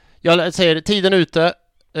 Nej. Jag säger tiden ute.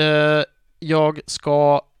 Jag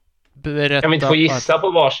ska berätta... Kan vi inte få gissa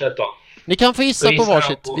på varsitt då? Ni kan få gissa på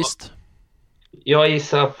varsitt, visst. Jag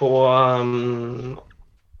gissar på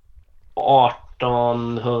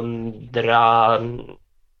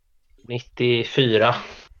 1894.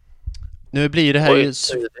 Nu blir det här ju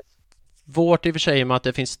svårt i och för sig med att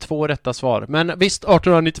det finns 2 rätta svar. Men visst,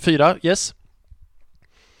 1894, yes.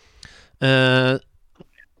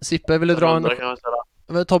 Sippe, vill du dra en...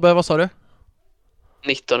 Tobbe, vad sa du?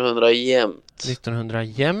 1900 jämnt. 1900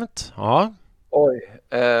 jämnt, ja. Oj,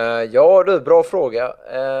 ja du, bra fråga.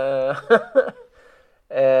 Jag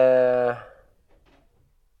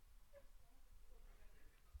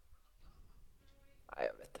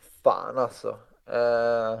vet inte fan alltså.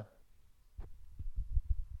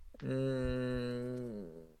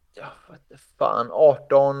 Jag vet inte fan,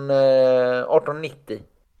 1890.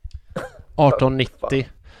 1890.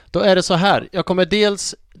 Då är det så här. Jag kommer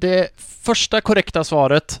dels... Det första korrekta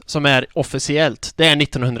svaret som är officiellt, det är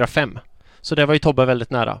 1905. Så det var ju Tobbe väldigt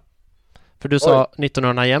nära. För du sa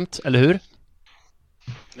 1900 jämnt, eller hur?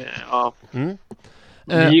 Ja.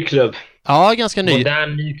 Ny klubb. Ja, ganska ny.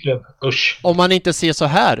 Modern ny klubb. Usch. Om man inte ser så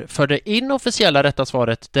här, för det inofficiella rätta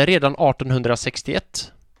svaret, det är redan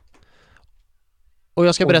 1861. Och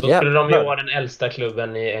jag ska berätta... Då skulle de ju vara den äldsta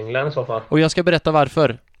klubben i England i så fall. Och jag ska berätta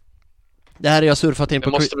varför. Det här är jag surfat in på...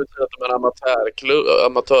 Det måste betyda att de är en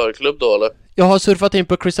amatörklubb då, eller? Jag har surfat in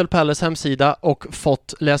på Crystal Palace hemsida och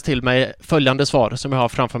fått läst till mig följande svar som jag har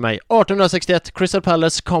framför mig. 1861, Crystal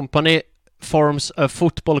Palace Company forms a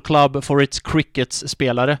football club for its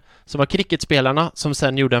crickets-spelare. Så var cricketspelarna som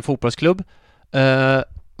sen gjorde en fotbollsklubb.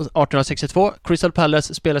 1862, Crystal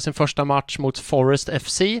Palace spelar sin första match mot Forest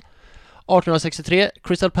FC. 1863,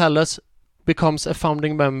 Crystal Palace becomes a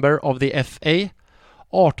founding member of the FA.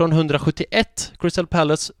 1871, Crystal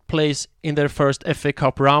Palace plays in their first FA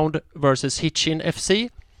Cup round versus Hitchin FC.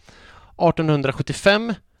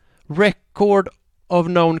 1875, record of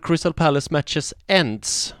known Crystal Palace matches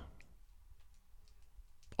ends.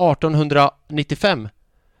 1895,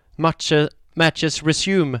 matches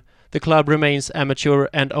resume. The club remains amateur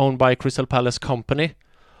and owned by Crystal Palace Company.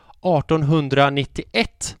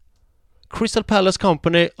 1891, Crystal Palace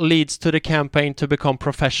Company leads to the campaign to become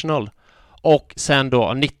professional. Och sen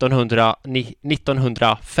då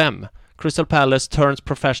 1905, Crystal Palace turns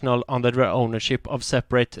professional under the ownership of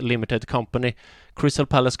separate limited company. Crystal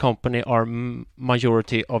Palace Company are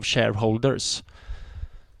majority of shareholders.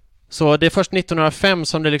 Så det är först 1905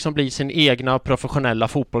 som det liksom blir sin egna professionella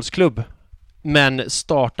fotbollsklubb. Men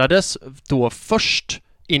startades då först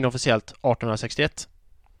inofficiellt 1861.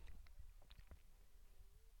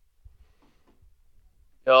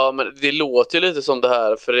 Ja, men det låter ju lite som det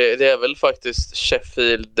här, för det är väl faktiskt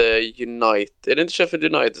Sheffield United. Är det inte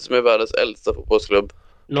Sheffield United som är världens äldsta fotbollsklubb?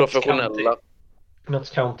 Professionella. Notts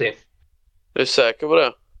County. Är du säker på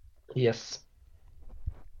det? Yes.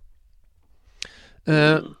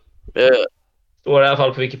 Står i alla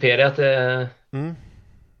fall på Wikipedia att det...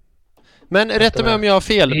 Men rätta mig om jag har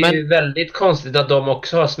fel. Det är ju väldigt konstigt att de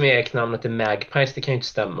också har smeknamnet The Magpies. Det kan ju inte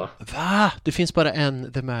stämma. Va? Det finns bara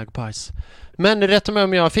en The Magpies. Men rätta mig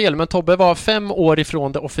om jag har fel. Men Tobbe var 5 år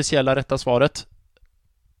ifrån det officiella rätta svaret.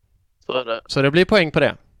 Så är det. Så det blir poäng på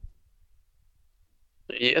det.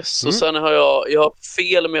 Yes, och sen har jag har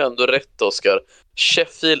fel men ändå rätt, Oscar.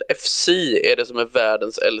 Sheffield FC är det som är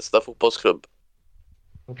världens äldsta fotbollsklubb.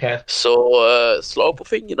 Okej. Så slag på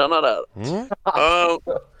fingrarna där.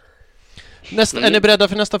 Är ni beredda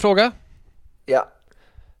för nästa fråga? Ja.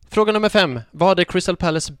 Fråga nummer 5. Vad hade Crystal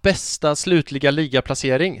Palace bästa slutliga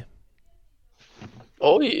ligaplacering?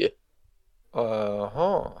 Oj.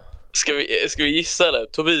 Aha. Ska vi gissa eller?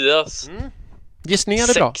 Tobias? Gissningar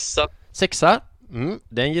är bra. 6.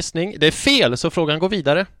 Det är en gissning. Det är fel, så frågan går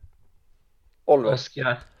vidare. Oliver.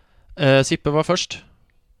 Oscar. Sippe var först.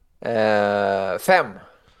 5.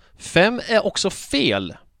 5 är också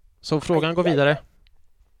fel. Så frågan går vidare.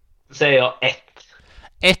 Då säger jag 1.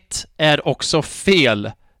 1 är också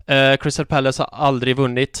fel. Crystal Palace har aldrig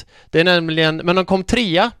vunnit. Det är nämligen, men de kom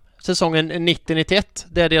 3 säsongen 90-91.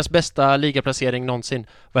 Det är deras bästa ligaplacering någonsin.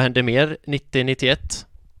 Vad hände mer 90-91?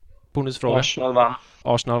 Bonusfråga.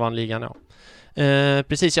 Arsenal vann ligan, ja.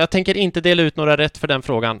 Precis, jag tänker inte dela ut några rätt för den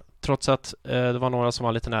frågan, trots att det var några som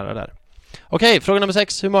var lite nära där. Okej, fråga nummer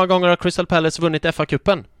 6. Hur många gånger har Crystal Palace vunnit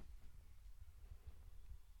FA-cupen?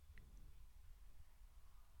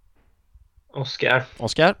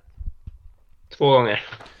 Oscar? 2 gånger.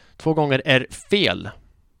 2 gånger är fel.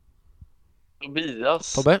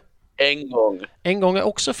 Tobias. Tobbe? 1 gång. 1 gång är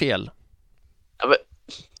också fel. Ja, men...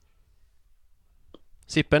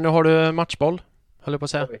 Sippe, nu har du matchboll, höll jag på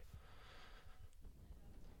att säga.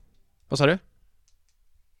 Vad sa du?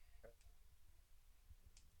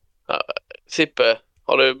 Ja, Sippe,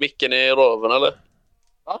 har du micken i röven eller?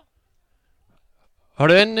 Ja. Har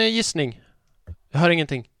du en gissning? Jag hör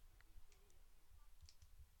ingenting.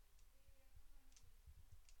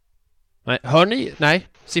 Nej, hör ni? Nej,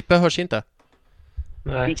 Sippe hörs inte.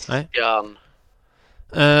 Nej. Jan.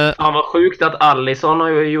 Ja, vad sjukt att Alisson har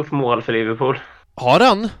ju gjort mål för Liverpool. Har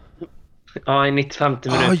han? Ja, i 95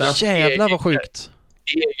 minuter. Jävlar vad sjukt.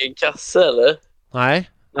 Egen kasse eller? Nej,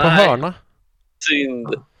 på Nej. hörna.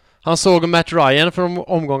 Synd. Han såg Matt Ryan för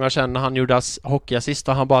omgångar sedan när han gjorde hockeyassist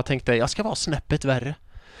och han bara tänkte jag ska vara snäppet värre.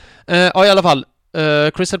 Ja, i alla fall.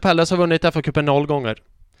 Crystal Palace har vunnit FA-cupen 0 gånger.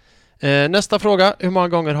 Nästa fråga. Hur många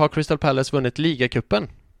gånger har Crystal Palace vunnit ligacupen?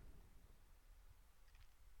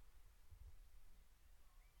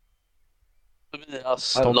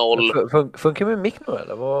 Tobias 0. Funkar med mick nu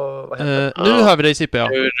eller? Vad händer? Nu hör vi dig Sippe, ja.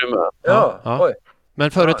 Nu är du med. Ja. Oj.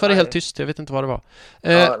 Men förut var det nej. helt tyst, jag vet inte vad det var.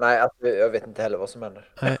 Nej, alltså, jag vet inte heller vad som händer.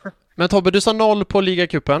 Nej. Men Tobbe, du sa 0 på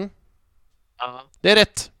ligacupen. Ja. Det är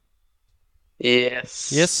rätt.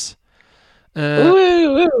 Yes. Yes.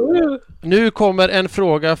 Nu kommer en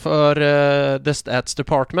fråga för The Stats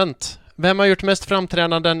Department. Vem har gjort mest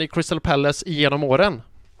framträdanden i Crystal Palace genom åren?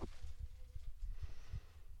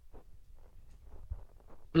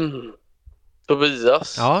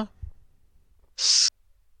 Tobias. Ja,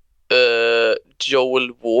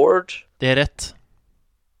 Joel Ward. det är rätt.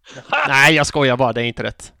 Nej, jag skojar bara, det är inte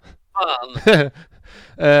rätt. Fan.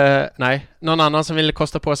 Nej, någon annan som vill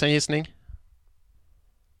kosta på sig en gissning?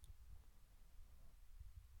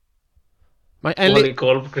 Dålig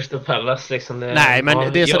koll på Crystal Palace liksom. Nej,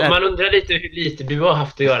 men det är sådär. Man undrar lite hur lite du har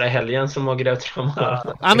haft att göra i helgen som har grävt fram.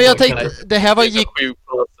 Ja, men jag tänkte,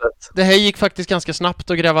 det här gick faktiskt ganska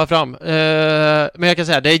snabbt att gräva fram. Men jag kan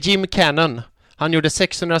säga, det är Jim Cannon. Han gjorde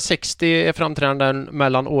 660 framträdanden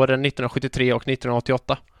mellan åren 1973 och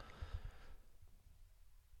 1988.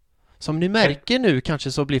 Som ni märker nu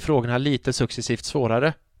kanske så blir frågorna lite successivt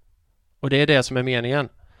svårare. Och det är det som är meningen.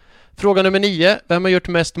 Fråga nummer 9. Vem har gjort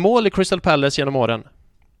mest mål i Crystal Palace genom åren?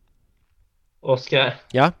 Oscar.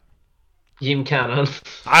 Ja. Jim Cannon.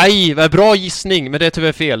 Aj, vad bra gissning, men det är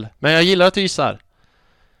tyvärr fel. Men jag gillar att du gissar.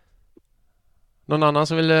 Någon annan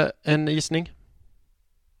som vill en gissning?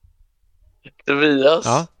 Tobias.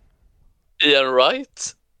 Ja. Ian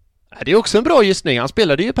Wright. Det är också en bra gissning. Han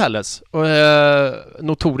spelade ju i Palace och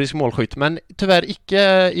notorisk målskytt, men tyvärr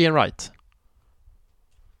icke Ian Wright.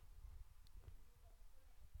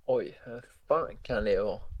 Oj, hur fan kan det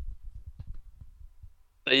vara?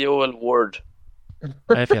 Det är Joel Ward.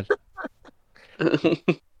 Nej, fel.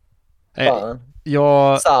 Fan.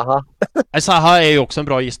 Zaha. Zaha är ju också en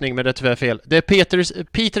bra gissning, men det är tyvärr fel. Det är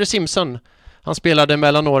Peter Simpson. Han spelade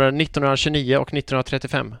mellan åren 1929 och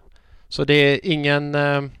 1935. Så det är ingen...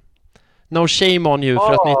 no shame on you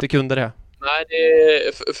för att ni inte kunde det. Nej,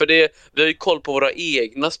 vi har ju koll på våra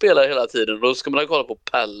egna spelare hela tiden. Då ska man ha koll på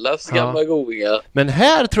Pallas gamla godingar. Men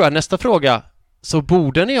här tror jag nästa fråga så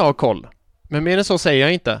borde ni ha koll. Men mer än så säger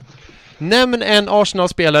jag inte. Nämn en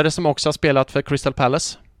Arsenal-spelare som också har spelat för Crystal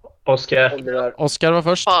Palace. Oscar var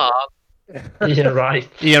först. Ian Wright.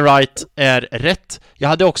 Ian Wright är rätt. Jag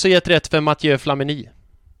hade också gett rätt för Mathieu Flamini.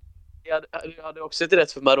 Jag hade också gett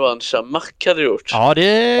rätt för Marouane Chamakh hade gjort. Ja, det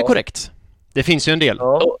är korrekt. Det finns ju en del.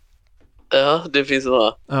 Ja, det finns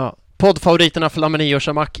några. Ja. Poddfavoriterna Flamini och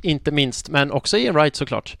Chamakh inte minst, men också Ian Wright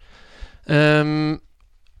såklart.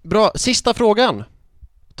 Bra, sista frågan.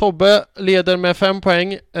 Tobbe leder med 5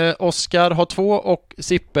 poäng. Oscar har 2 och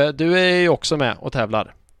Sippe, du är ju också med och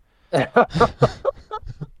tävlar.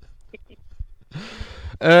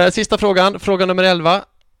 Sista frågan, fråga nummer 11.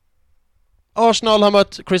 Arsenal har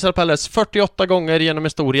mött Crystal Palace 48 gånger genom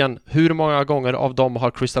historien. Hur många gånger av dem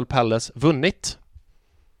har Crystal Palace vunnit?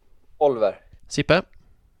 Oliver. Sippe?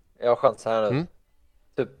 Jag har chans här nu.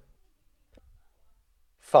 Typ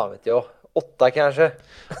fan vet jag. 8 kanske.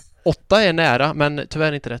 8 är nära, men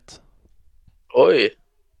tyvärr inte rätt. Oj.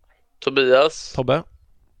 Tobias. Tobbe?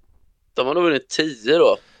 De har nog vunnit 10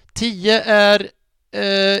 då. 10 är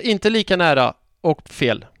inte lika nära och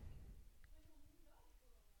fel.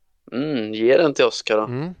 Ge den till Oskar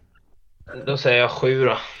då. Då säger jag 7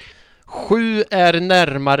 då. 7 är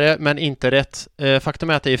närmare men inte rätt. Faktum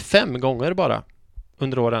är att det är 5 gånger bara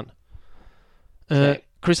under åren.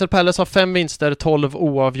 Crystal Palace har 5 vinster, 12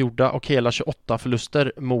 oavgjorda och hela 28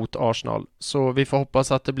 förluster mot Arsenal. Så vi får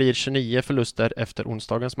hoppas att det blir 29 förluster efter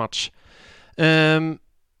onsdagens match.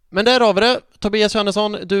 Men där har vi det. Tobias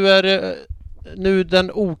Johannesson, du är nu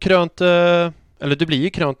den okrönt, eller du blir ju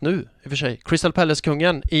krönt nu i och för sig, Crystal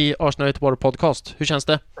Palace-kungen i Arsenal Göteborg podcast. Hur känns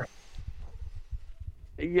det?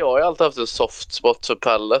 Jag har alltid haft en soft spot för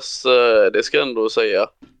Palace, det ska jag ändå säga.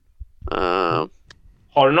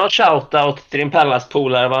 Har du något shoutout till din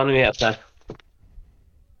Palace-polare, vad han nu heter?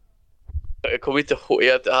 Jag kommer inte ihåg,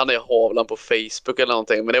 han är Havlan på Facebook eller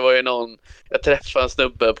någonting, men det var ju någon, jag träffade en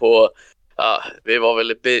snubbe på, vi var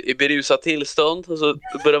väl i berusat tillstånd och så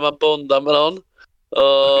började man bonda med någon.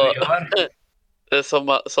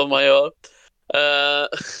 Som man gör.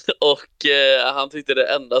 Han tyckte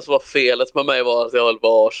det enda som var felet med mig var att jag höll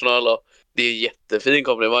på Arsenal. Och det är en jättefin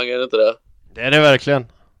komplimang, är det inte det? Det är det verkligen.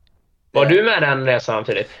 Var du med den resan,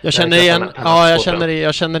 Filip? Jag känner igen,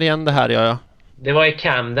 jag känner igen det här, ja. Det var i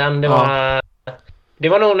Camden, det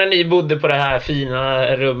var nog när ni bodde på det här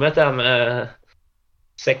fina rummet där med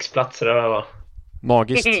 6 platser eller vad.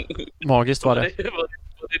 Magiskt var det.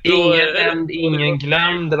 Ingen nämnd, ingen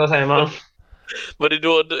glömd, eller vad säger man? Var det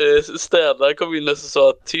då städare kom in och sa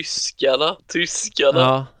att tyskarna?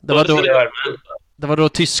 Ja, det var då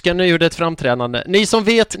tyskarna gjorde ett framträdande. Ni som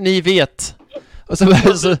vet, ni vet. Och så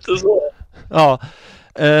ja.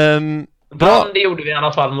 Bra. Det gjorde vi i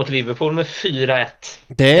alla fall mot Liverpool med 4-1.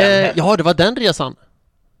 Det var den resan.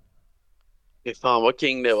 Fan vad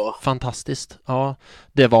king det var. Fantastiskt. Ja,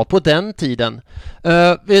 det var på den tiden.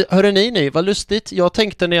 Hörde ni, vad lustigt. Jag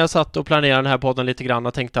tänkte när jag satt och planerade den här podden lite grann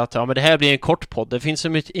och tänkte att men det här blir en kort podd. Det finns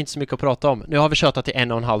inte så mycket att prata om. Nu har vi tjötat i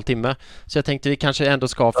 1,5 timme. Så jag tänkte vi kanske ändå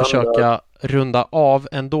ska försöka runda av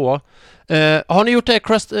ändå. Har ni gjort det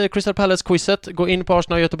Crystal Palace-quizet? Gå in på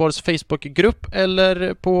Arsenal Göteborgs Facebook-grupp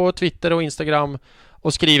eller på Twitter och Instagram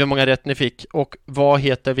och skriv hur många rätt ni fick. Och vad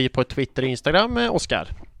heter vi på Twitter och Instagram, Oskar?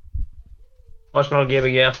 Arsenal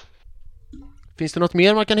GBG. Finns det något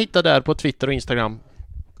mer man kan hitta där på Twitter och Instagram?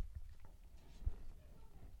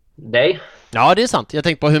 Dig? Ja, det är sant. Jag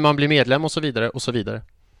tänkte på hur man blir medlem och så vidare och så vidare.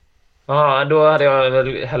 Ja, då hade jag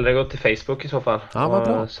väl hellre gått till Facebook i så fall. Ja, vad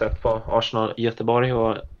bra. Sökt på Arsenal Göteborg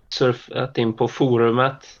och surfat in på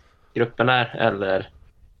forumet, gruppen där, eller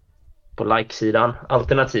på like-sidan.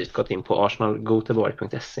 Alternativt gått in på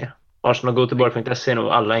arsenalgoteborg.se. Arsenalgoteborg.se är nog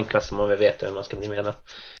alla enklast man vill veta hur man ska bli medlem.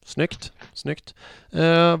 Snyggt.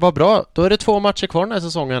 Vad bra. Då är det 2 matcher kvar den här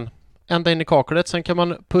säsongen. Ända in i kaklet. Sen kan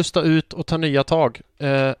man pusta ut och ta nya tag.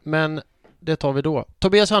 Men det tar vi då.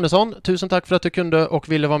 Tobias Johannesson, tusen tack för att du kunde och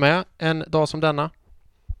ville vara med en dag som denna.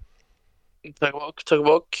 Tack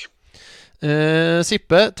bak.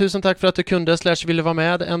 Sippe, tusen tack för att du kunde / ville vara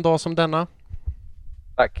med en dag som denna.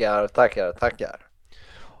 Tackar.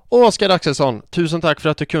 Och Oskar Axelsson, tusen tack för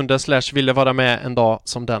att du kunde / ville vara med en dag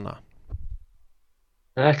som denna.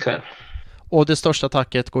 Tack själv. Och det största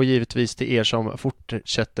tacket går givetvis till er som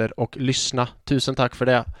fortsätter och lyssna. Tusen tack för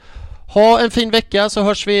det. Ha en fin vecka så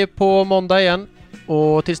hörs vi på måndag igen.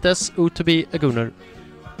 Och tills dess, to be a Gunner.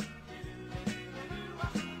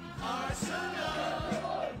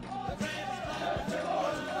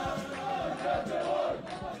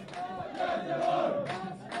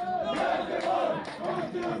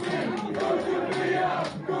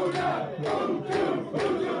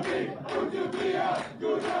 Go